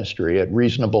web-based ministry at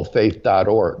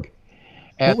reasonablefaith.org.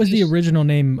 And what was the original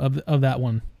name of that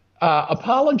one?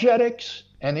 Apologetics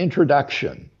and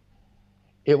Introduction.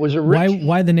 It was originally...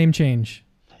 Why the name change?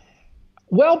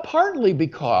 Well, partly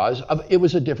because it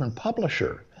was a different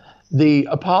publisher. The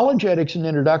Apologetics and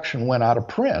Introduction went out of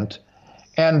print,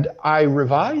 and I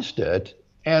revised it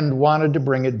and wanted to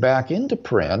bring it back into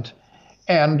print.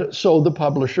 And so the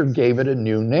publisher gave it a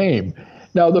new name.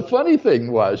 Now, the funny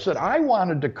thing was that I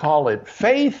wanted to call it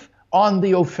Faith on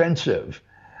the Offensive,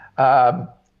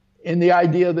 in the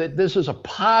idea that this is a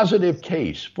positive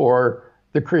case for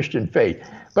the Christian faith.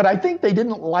 But I think they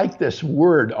didn't like this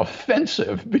word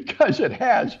offensive because it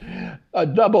has a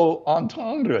double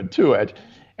entendre to it.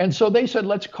 And so they said,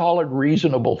 let's call it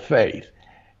Reasonable Faith.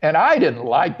 And I didn't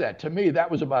like that. To me, that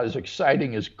was about as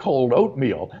exciting as cold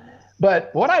oatmeal.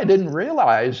 But what I didn't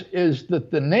realize is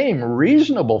that the name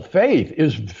Reasonable Faith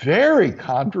is very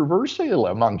controversial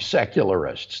among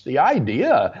secularists. The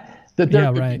idea that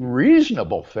there could be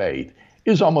reasonable faith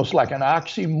is almost like an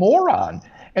oxymoron.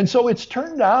 And so it's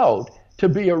turned out to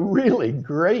be a really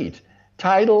great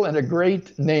title and a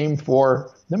great name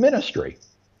for the ministry.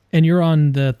 And you're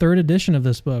on the third edition of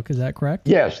this book, is that correct?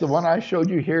 Yes, the one I showed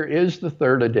you here is the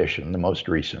third edition, the most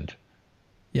recent.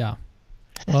 Yeah.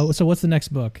 Well, so what's the next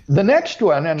book? The next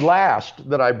one and last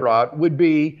that I brought would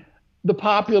be the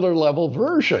popular level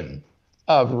version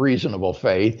of Reasonable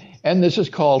Faith, and this is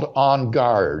called On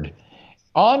Guard.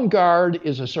 On Guard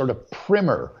is a sort of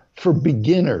primer for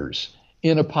beginners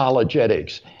in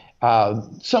apologetics,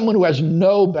 someone who has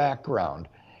no background.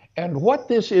 And what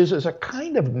this is a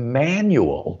kind of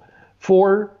manual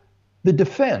for the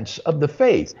defense of the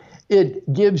faith.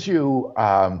 It gives you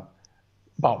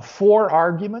about 4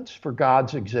 arguments for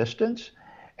God's existence,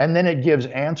 and then it gives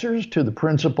answers to the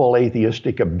principal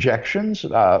atheistic objections,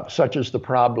 such as the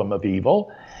problem of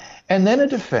evil, and then a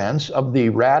defense of the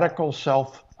radical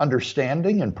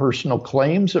self-understanding and personal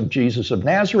claims of Jesus of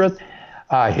Nazareth,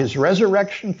 his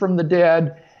resurrection from the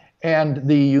dead, and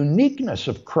the uniqueness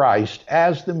of Christ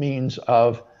as the means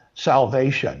of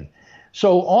salvation.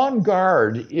 So On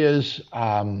Guard is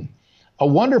a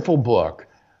wonderful book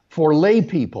for lay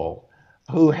people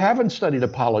who haven't studied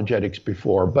apologetics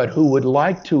before, but who would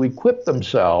like to equip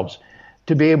themselves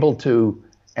to be able to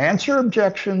answer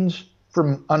objections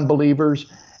from unbelievers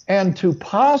and to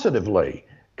positively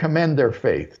commend their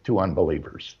faith to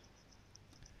unbelievers.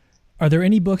 Are there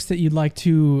any books that you'd like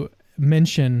to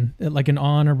mention, like an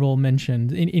honorable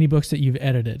mention, any books that you've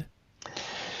edited?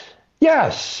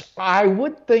 Yes, I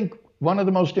would think one of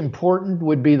the most important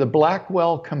would be the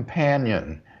Blackwell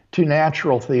Companion to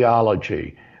Natural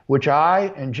Theology, which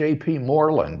I and J.P.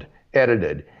 Moreland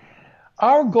edited.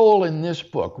 Our goal in this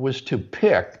book was to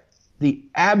pick the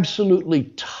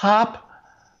absolutely top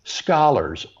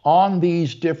scholars on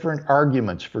these different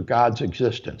arguments for God's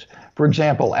existence. For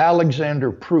example,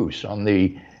 Alexander Pruss on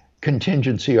the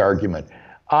contingency argument,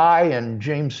 I and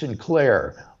James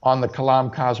Sinclair on the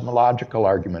Kalam cosmological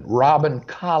argument, Robin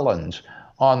Collins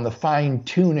on the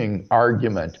fine-tuning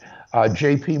argument,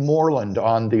 J.P. Moreland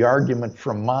on the argument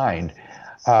from mind,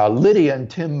 Lydia and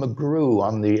Tim McGrew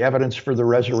on the evidence for the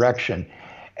resurrection.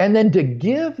 And then to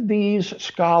give these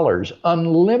scholars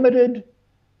unlimited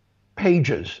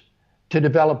pages to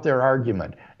develop their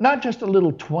argument, not just a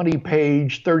little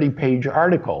 20-page, 30-page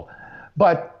article,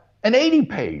 but an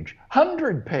 80-page,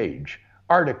 100-page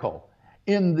article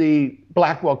in the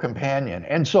Blackwell Companion.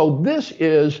 And so this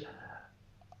is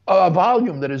a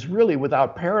volume that is really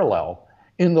without parallel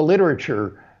in the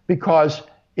literature because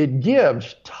it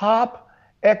gives top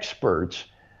experts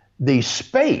the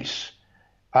space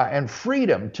and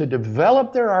freedom to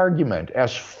develop their argument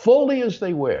as fully as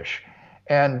they wish.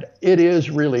 And it is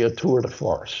really a tour de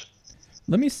force.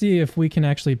 Let me see if we can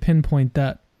actually pinpoint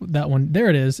that one. There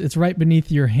it is. It's right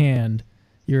beneath your hand.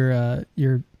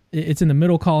 It's in the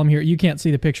middle column here. You can't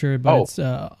see the picture, but it's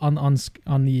on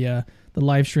the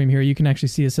live stream here. You can actually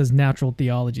see it says Natural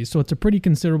Theology. So it's a pretty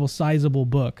considerable, sizable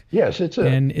book. Yes,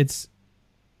 it's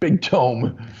big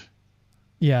tome.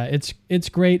 Yeah, it's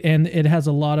great, and it has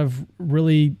a lot of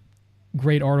really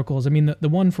great articles. I mean, the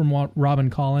one from Robin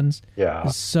Collins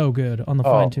is so good on the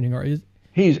fine-tuning art. It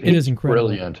is incredible.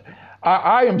 Brilliant.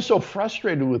 I am so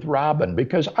frustrated with Robin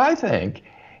because I think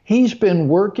he's been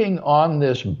working on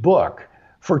this book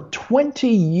for 20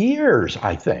 years,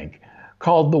 I think,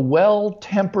 called The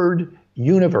Well-Tempered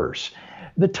Universe.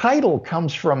 The title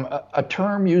comes from a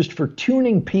term used for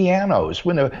tuning pianos.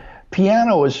 When a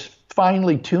piano is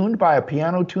finely tuned by a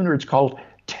piano tuner, it's called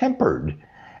tempered.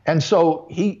 And so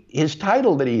his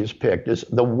title that he has picked is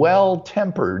The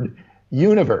Well-Tempered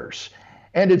Universe.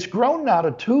 And it's grown now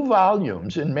to 2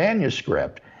 volumes in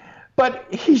manuscript, but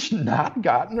he's not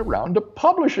gotten around to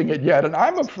publishing it yet. And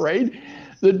I'm afraid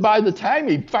that by the time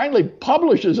he finally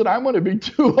publishes it, I'm going to be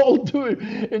too old to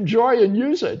enjoy and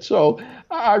use it. So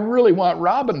I really want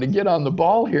Robin to get on the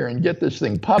ball here and get this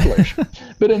thing published.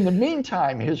 But in the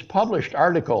meantime, his published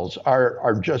articles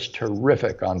are just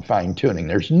terrific on fine tuning.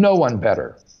 There's no one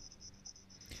better.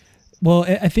 Well,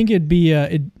 I think it'd be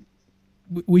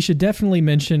we should definitely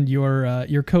mention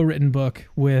your co-written book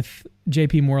with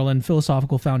J.P. Moreland,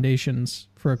 Philosophical Foundations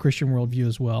for a Christian Worldview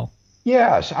as well.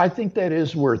 Yes, I think that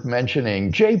is worth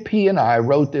mentioning. J.P. and I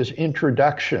wrote this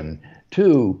introduction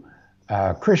to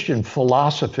Christian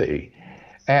philosophy.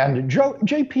 And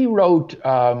J.P. wrote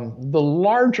the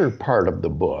larger part of the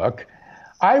book.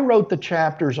 I wrote the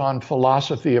chapters on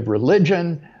philosophy of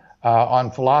religion, on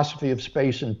philosophy of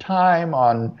space and time,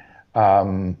 on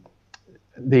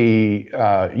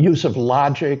the use of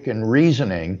logic and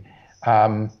reasoning.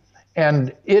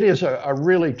 And it is a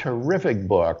really terrific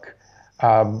book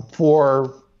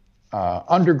for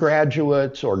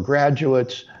undergraduates or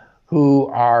graduates who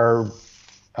are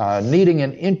needing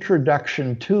an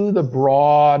introduction to the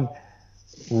broad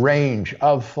range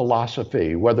of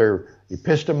philosophy, whether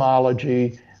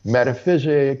epistemology,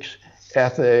 metaphysics,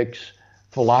 ethics,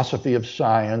 philosophy of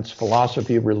science,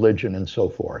 philosophy of religion, and so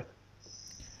forth.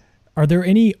 Are there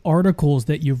any articles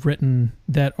that you've written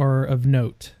that are of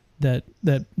note that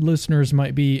listeners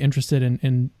might be interested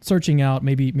in searching out,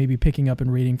 maybe picking up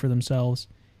and reading for themselves?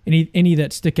 Any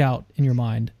that stick out in your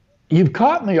mind? You've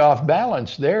caught me off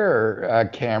balance there,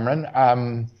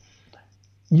 Cameron.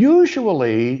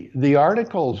 Usually the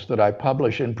articles that I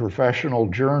publish in professional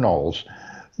journals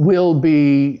will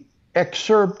be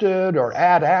excerpted or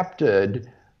adapted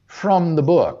from the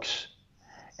books.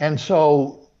 And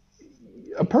so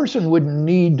a person wouldn't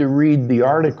need to read the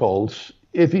articles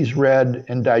if he's read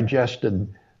and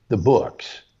digested the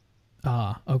books.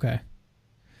 Ah, okay.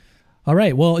 All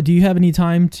right. Well, do you have any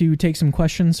time to take some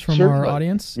questions from Certainly. our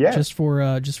audience? Yes. Just for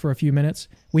a few minutes.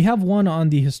 We have one on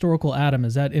the historical atom.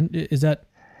 Is that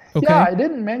okay? Yeah, I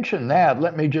didn't mention that.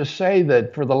 Let me just say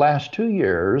that for the last 2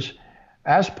 years,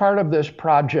 as part of this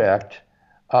project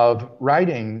of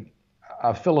writing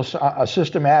a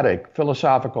systematic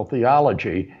philosophical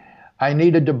theology, I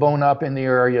needed to bone up in the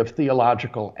area of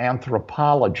theological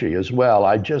anthropology as well.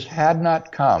 I just had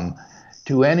not come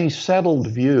to any settled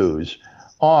views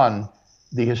on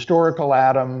the historical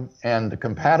atom and the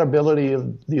compatibility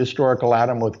of the historical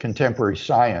atom with contemporary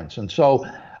science. And so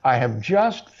I have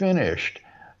just finished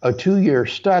a 2-year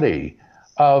study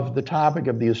of the topic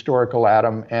of the historical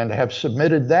atom and have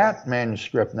submitted that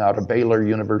manuscript now to Baylor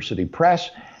University Press,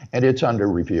 and it's under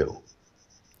review.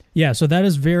 Yeah, so that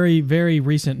is very, very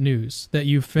recent news that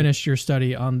you finished your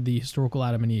study on the historical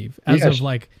Adam and Eve. As Yes.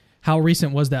 of how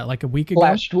recent was that? Like a week ago?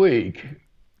 Last week.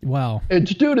 Wow.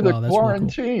 It's due to the Wow, that's really cool.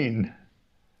 quarantine.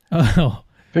 Oh,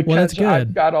 Because well, that's good.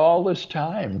 I've got all this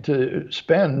time to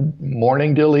spend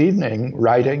morning till evening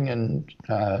writing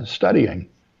and studying.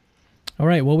 All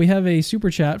right. Well, we have a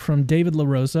super chat from David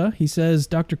LaRosa. He says,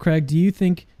 Dr. Craig, do you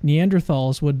think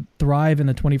Neanderthals would thrive in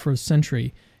the 21st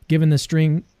century, given the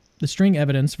string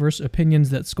evidence versus opinions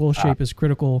that skull shape is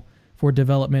critical for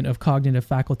development of cognitive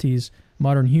faculties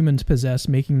modern humans possess,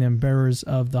 making them bearers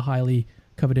of the highly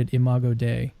coveted Imago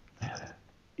Dei?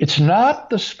 It's not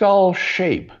the skull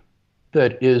shape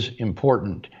that is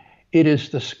important. It is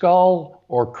the skull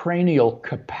or cranial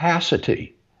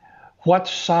capacity. What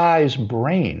size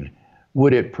brain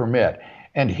would it permit?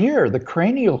 And here, the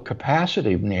cranial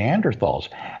capacity of Neanderthals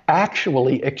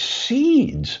actually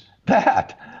exceeds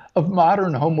that of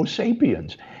modern Homo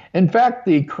sapiens. In fact,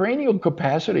 the cranial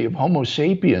capacity of Homo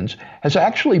sapiens has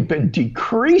actually been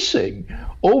decreasing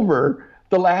over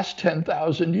the last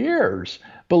 10,000 years,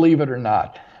 believe it or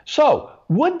not. So,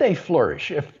 would they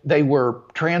flourish if they were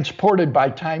transported by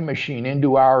time machine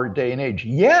into our day and age?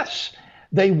 Yes,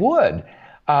 they would.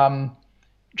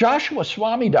 Joshua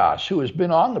Swamidass, who has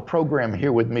been on the program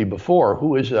here with me before,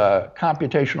 who is a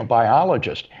computational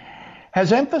biologist,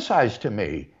 has emphasized to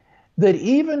me that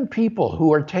even people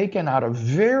who are taken out of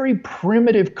very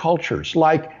primitive cultures,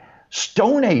 like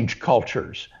Stone Age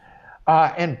cultures,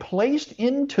 and placed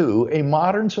into a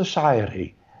modern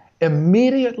society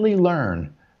immediately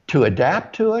learn to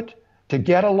adapt to it, to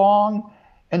get along,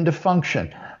 and to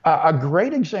function. A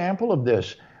great example of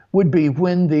this would be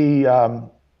when the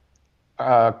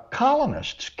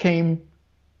colonists came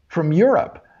from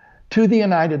Europe to the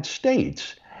United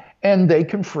States, and they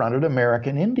confronted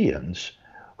American Indians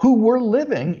who were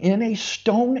living in a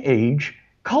Stone Age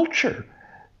culture.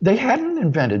 They hadn't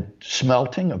invented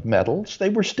smelting of metals. They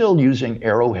were still using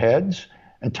arrowheads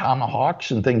and tomahawks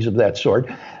and things of that sort.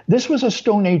 This was a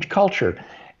Stone Age culture.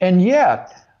 And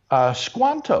yet,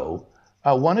 Squanto,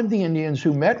 one of the Indians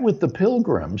who met with the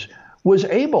Pilgrims, was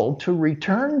able to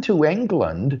return to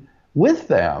England with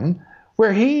them,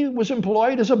 where he was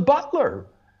employed as a butler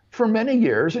for many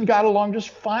years and got along just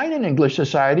fine in English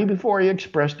society before he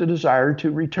expressed a desire to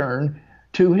return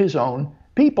to his own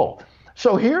people.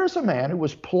 So here's a man who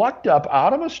was plucked up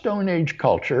out of a Stone Age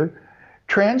culture,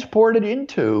 transported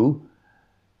into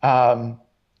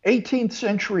 18th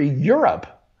century Europe,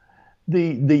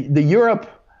 the Europe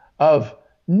of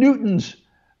Newton's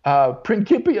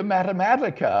Principia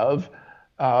Mathematica,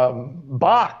 of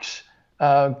Bach's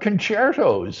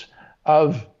concertos,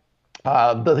 of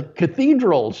the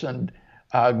cathedrals and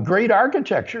great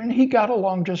architecture, and he got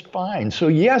along just fine. So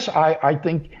yes, I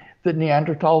think that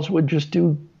Neanderthals would just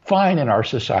do fine in our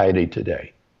society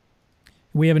today.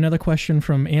 We have another question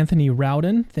from Anthony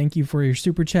Rowden. Thank you for your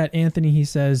super chat, Anthony. He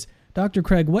says, Dr.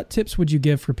 Craig, what tips would you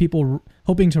give for people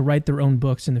hoping to write their own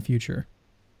books in the future?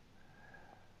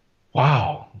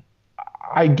 Wow.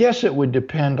 I guess it would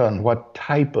depend on what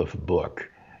type of book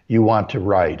you want to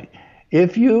write.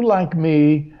 If you, like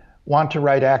me, want to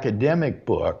write academic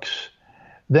books,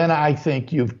 then I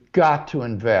think you've got to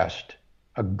invest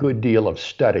a good deal of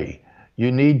study.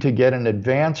 You need to get an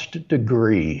advanced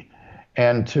degree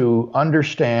and to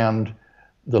understand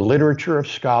the literature of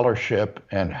scholarship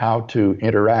and how to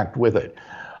interact with it.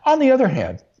 On the other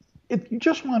hand, if you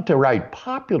just want to write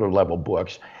popular level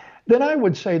books, then I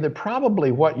would say that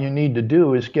probably what you need to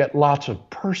do is get lots of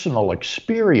personal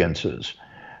experiences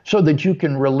so that you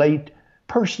can relate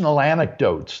personal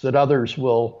anecdotes that others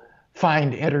will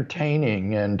find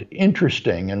entertaining and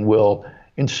interesting and will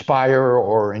inspire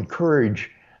or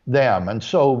encourage them. And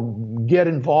so get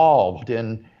involved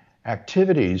in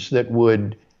activities that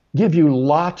would give you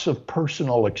lots of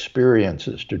personal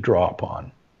experiences to draw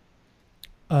upon.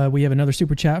 We have another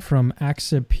super chat from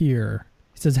Axapir.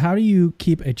 He says, how do you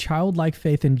keep a childlike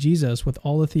faith in Jesus with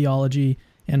all the theology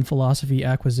and philosophy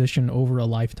acquisition over a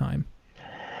lifetime?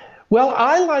 Well,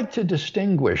 I like to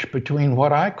distinguish between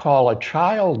what I call a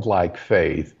childlike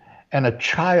faith and a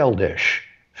childish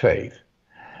faith.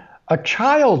 A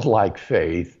childlike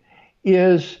faith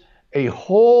is a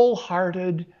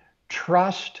wholehearted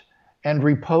trust and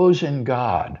repose in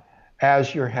God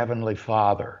as your heavenly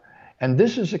Father. And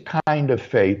this is a kind of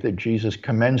faith that Jesus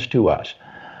commends to us.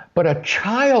 But a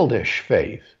childish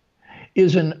faith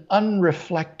is an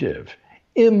unreflective,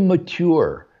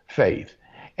 immature faith.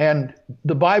 And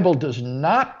the Bible does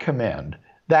not commend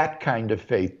that kind of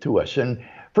faith to us. In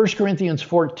 1 Corinthians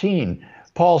 14,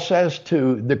 Paul says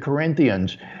to the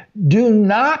Corinthians, do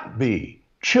not be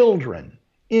children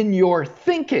in your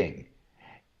thinking.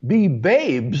 Be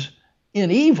babes in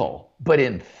evil, but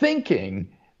in thinking,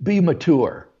 be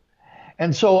mature.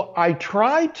 And so I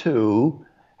try to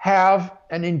have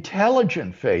an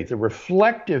intelligent faith, a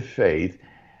reflective faith,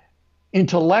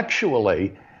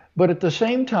 intellectually, but at the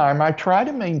same time, I try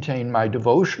to maintain my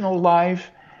devotional life,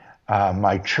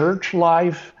 my church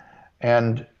life,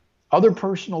 and other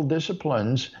personal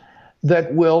disciplines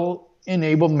that will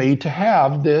enable me to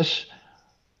have this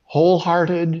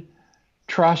wholehearted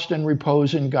trust and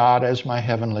repose in God as my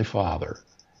Heavenly Father.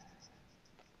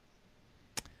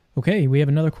 Okay, we have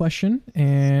another question,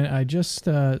 and I just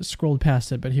scrolled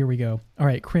past it, but here we go. All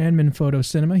right, Cranman Photo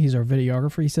Cinema, he's our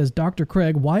videographer. He says, Dr.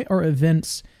 Craig, why are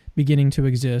events beginning to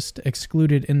exist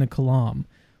excluded in the Kalam?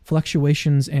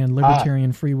 Fluctuations and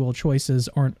libertarian free will choices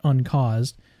aren't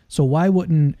uncaused, so why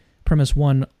wouldn't premise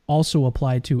 1 also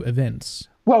apply to events?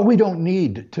 Well, we don't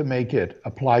need to make it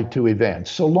apply to events.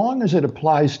 So long as it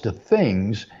applies to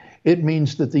things, it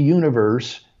means that the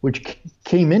universe, which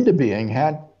came into being,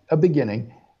 had a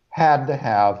beginning, had to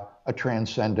have a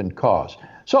transcendent cause.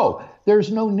 So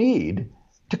there's no need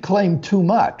to claim too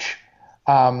much.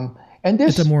 And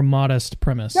this, it's a more modest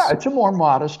premise. Yeah, it's a more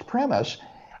modest premise.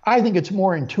 I think it's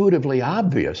more intuitively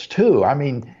obvious, too. I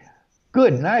mean,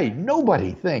 good night.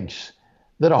 Nobody thinks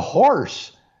that a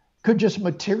horse could just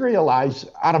materialize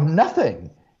out of nothing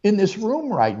in this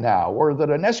room right now, or that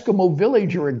an Eskimo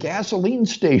village or a gasoline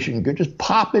station could just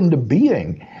pop into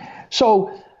being.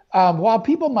 So while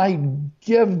people might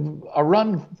give a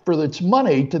run for its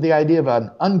money to the idea of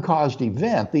an uncaused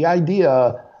event, the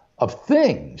idea of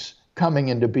things coming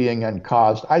into being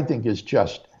uncaused, I think, is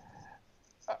just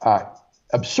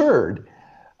absurd.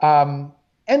 And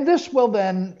this will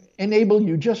then enable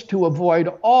you just to avoid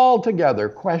altogether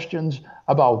questions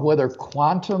about whether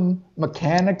quantum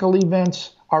mechanical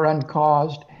events are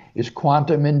uncaused. Is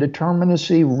quantum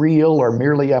indeterminacy real or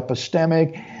merely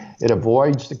epistemic? It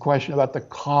avoids the question about the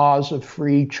cause of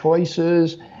free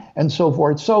choices and so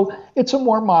forth. So it's a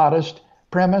more modest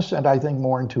premise and I think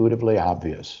more intuitively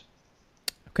obvious.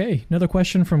 Okay, another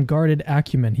question from Guarded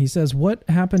Acumen. He says, what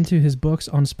happened to his books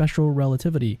on special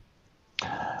relativity?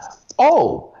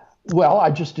 Oh, well,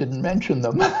 I just didn't mention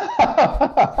them.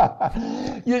 I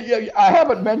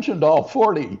haven't mentioned all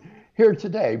 40 here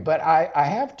today, but I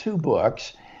have 2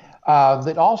 books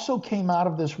that also came out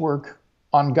of this work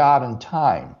on God and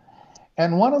time.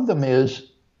 And one of them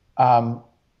is, how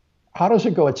does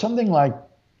it go? It's something like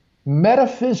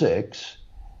Metaphysics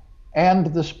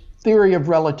and the Theory of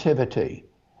Relativity.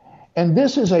 And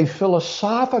this is a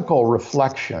philosophical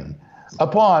reflection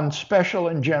upon special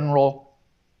and general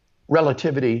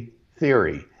relativity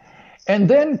theory. And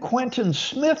then Quentin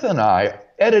Smith and I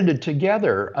edited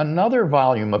together another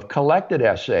volume of collected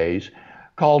essays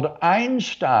called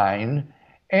Einstein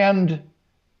and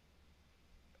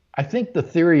I think the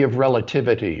Theory of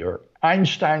Relativity, or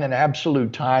Einstein and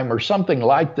Absolute Time, or something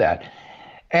like that.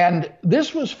 And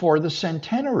this was for the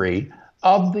centenary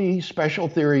of the special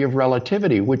theory of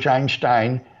relativity, which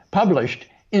Einstein published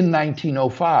in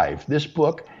 1905. This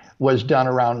book was done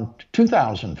around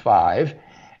 2005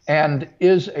 and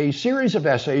is a series of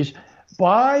essays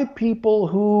by people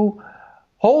who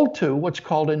hold to what's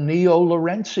called a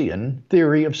neo-Lorentzian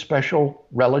theory of special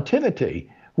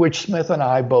relativity, which Smith and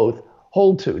I both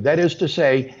hold to. That is to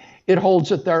say, it holds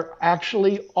that there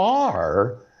actually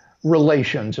are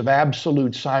relations of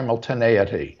absolute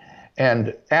simultaneity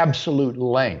and absolute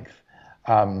length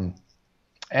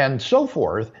and so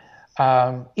forth,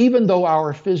 even though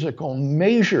our physical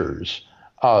measures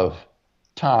of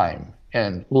time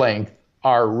and length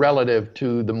are relative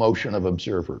to the motion of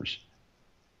observers.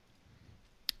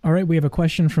 All right, we have a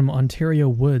question from Ontario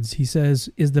Woods. He says,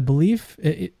 is the belief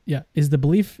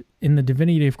in the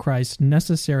divinity of Christ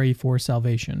necessary for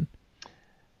salvation?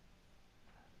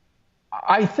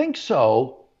 I think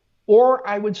so, or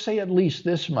I would say at least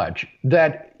this much,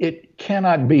 that it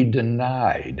cannot be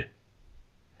denied.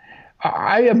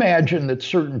 I imagine that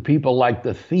certain people, like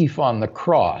the thief on the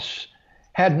cross,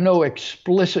 had no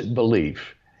explicit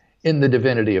belief in the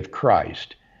divinity of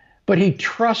Christ, but he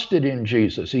trusted in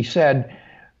Jesus. He said,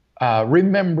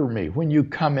 remember me when you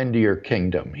come into your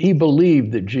kingdom. He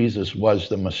believed that Jesus was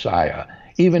the Messiah,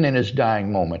 even in his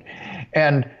dying moment.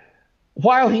 And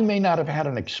while he may not have had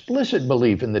an explicit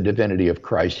belief in the divinity of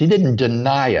Christ, he didn't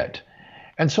deny it.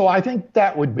 And so I think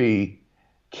that would be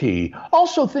key.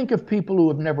 Also think of people who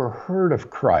have never heard of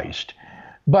Christ,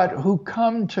 but who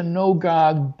come to know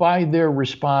God by their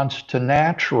response to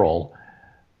natural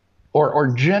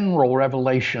or general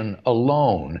revelation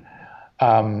alone.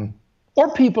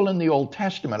 Or people in the Old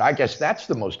Testament. I guess that's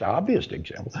the most obvious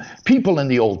example. People in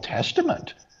the Old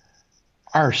Testament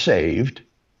are saved,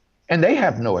 and they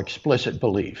have no explicit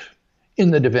belief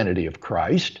in the divinity of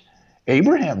Christ.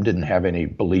 Abraham didn't have any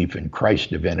belief in Christ's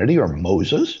divinity, or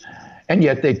Moses, and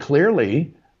yet they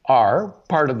clearly are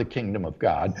part of the kingdom of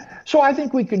God. So I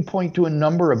think we can point to a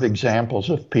number of examples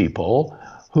of people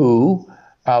who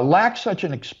lack such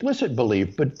an explicit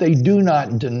belief, but they do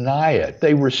not deny it.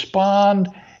 They respond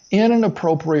in an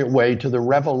appropriate way to the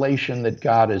revelation that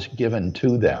God has given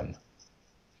to them.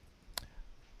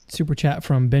 Super chat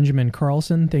from Benjamin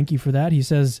Carlson. Thank you for that. He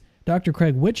says, Dr.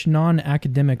 Craig, which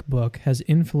non-academic book has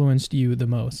influenced you the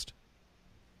most?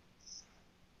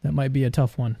 That might be a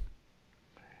tough one.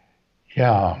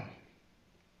 Yeah.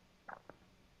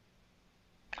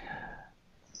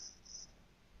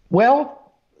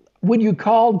 Well, would you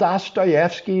call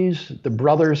Dostoevsky's The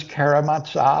Brothers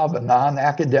Karamazov a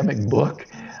non-academic book?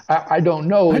 I don't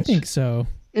know. I think so.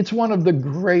 It's one of the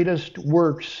greatest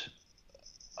works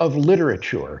of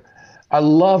literature. I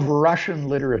love Russian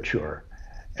literature,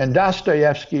 and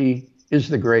Dostoevsky is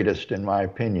the greatest in my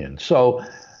opinion. So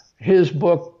his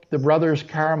book, The Brothers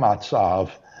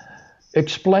Karamazov,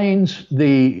 explains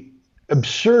the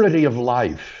absurdity of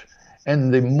life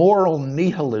and the moral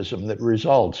nihilism that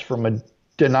results from a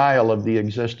denial of the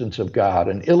existence of God,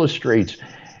 and illustrates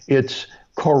its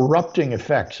corrupting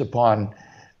effects upon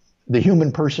the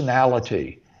human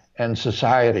personality and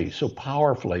society so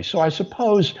powerfully. So I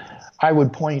suppose I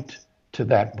would point to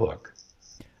that book.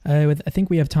 I think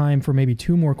we have time for maybe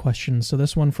 2 more questions. So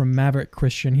this one from Maverick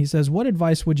Christian. He says, what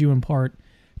advice would you impart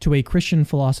to a Christian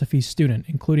philosophy student,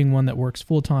 including one that works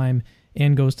full-time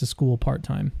and goes to school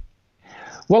part-time?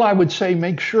 Well, I would say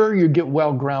make sure you get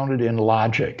well grounded in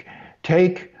logic.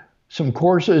 Take some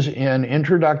courses in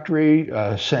introductory,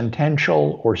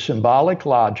 sentential, or symbolic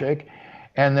logic,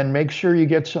 and then make sure you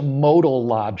get some modal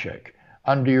logic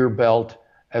under your belt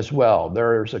as well.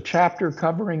 There's a chapter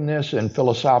covering this in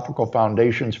Philosophical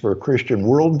Foundations for a Christian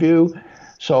Worldview.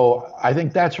 So I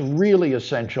think that's really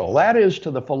essential. That is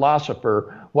to the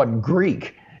philosopher what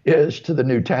Greek is to the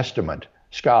New Testament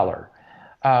scholar.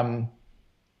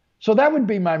 So that would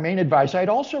be my main advice. I'd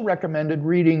also recommended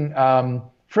reading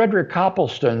Frederick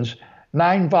Copleston's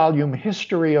 9-volume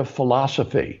History of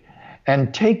Philosophy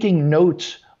and taking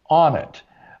notes on it.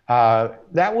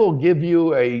 That will give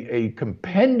you a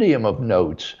compendium of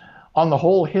notes on the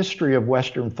whole history of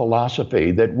Western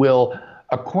philosophy that will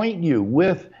acquaint you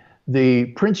with the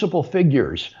principal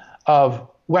figures of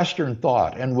Western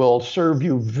thought and will serve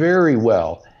you very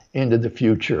well into the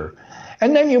future.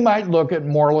 And then you might look at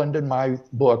Moreland and my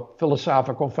book,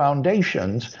 Philosophical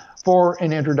Foundations, for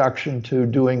an introduction to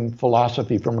doing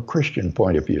philosophy from a Christian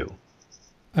point of view.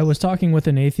 I was talking with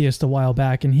an atheist a while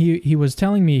back, and he was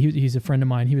telling me, he's a friend of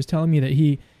mine, he was telling me that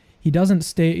he doesn't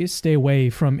stay away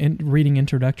from reading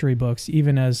introductory books,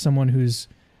 even as someone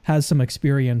has some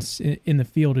experience in the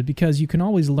field, because you can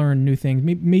always learn new things,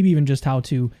 maybe even just how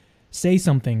to say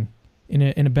something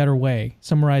in a better way,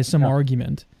 summarize some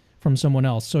argument from someone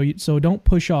else. So don't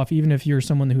push off, even if you're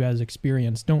someone who has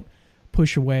experience, don't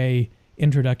push away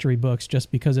introductory books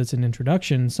just because it's an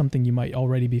introduction, something you might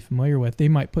already be familiar with. They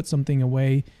might put something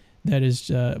away that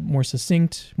is more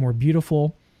succinct, more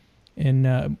beautiful,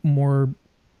 and more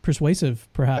persuasive,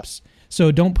 perhaps.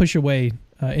 So don't push away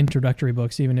introductory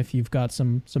books, even if you've got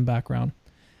some background.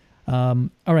 All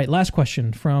right, last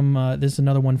question from this is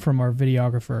another one from our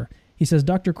videographer. He says,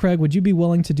 Dr. Craig, would you be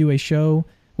willing to do a show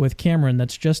with Cameron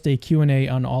that's just a Q&A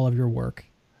on all of your work?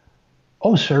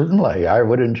 Oh, certainly. I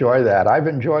would enjoy that. I've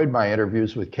enjoyed my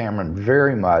interviews with Cameron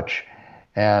very much,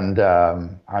 and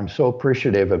I'm so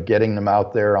appreciative of getting them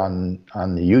out there on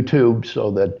the YouTube so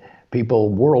that people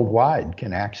worldwide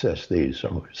can access these.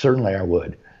 So certainly I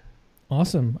would.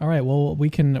 Awesome. All right. Well, we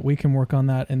can work on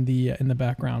that in the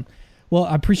background. Well,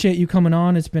 I appreciate you coming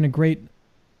on. It's been a great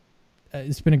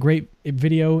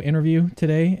video interview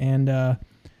today, and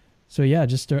so yeah,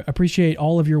 just appreciate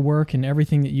all of your work and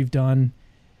everything that you've done.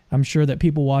 I'm sure that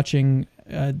people watching,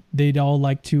 they'd all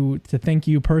like to thank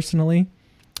you personally.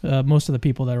 Most of the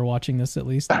people that are watching this, at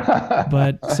least.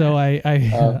 But so I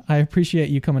appreciate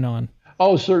you coming on.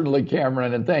 Oh, certainly,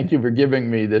 Cameron, and thank you for giving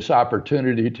me this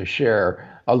opportunity to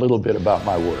share a little bit about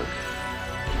my work.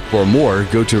 For more,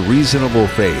 go to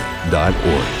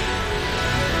reasonablefaith.org.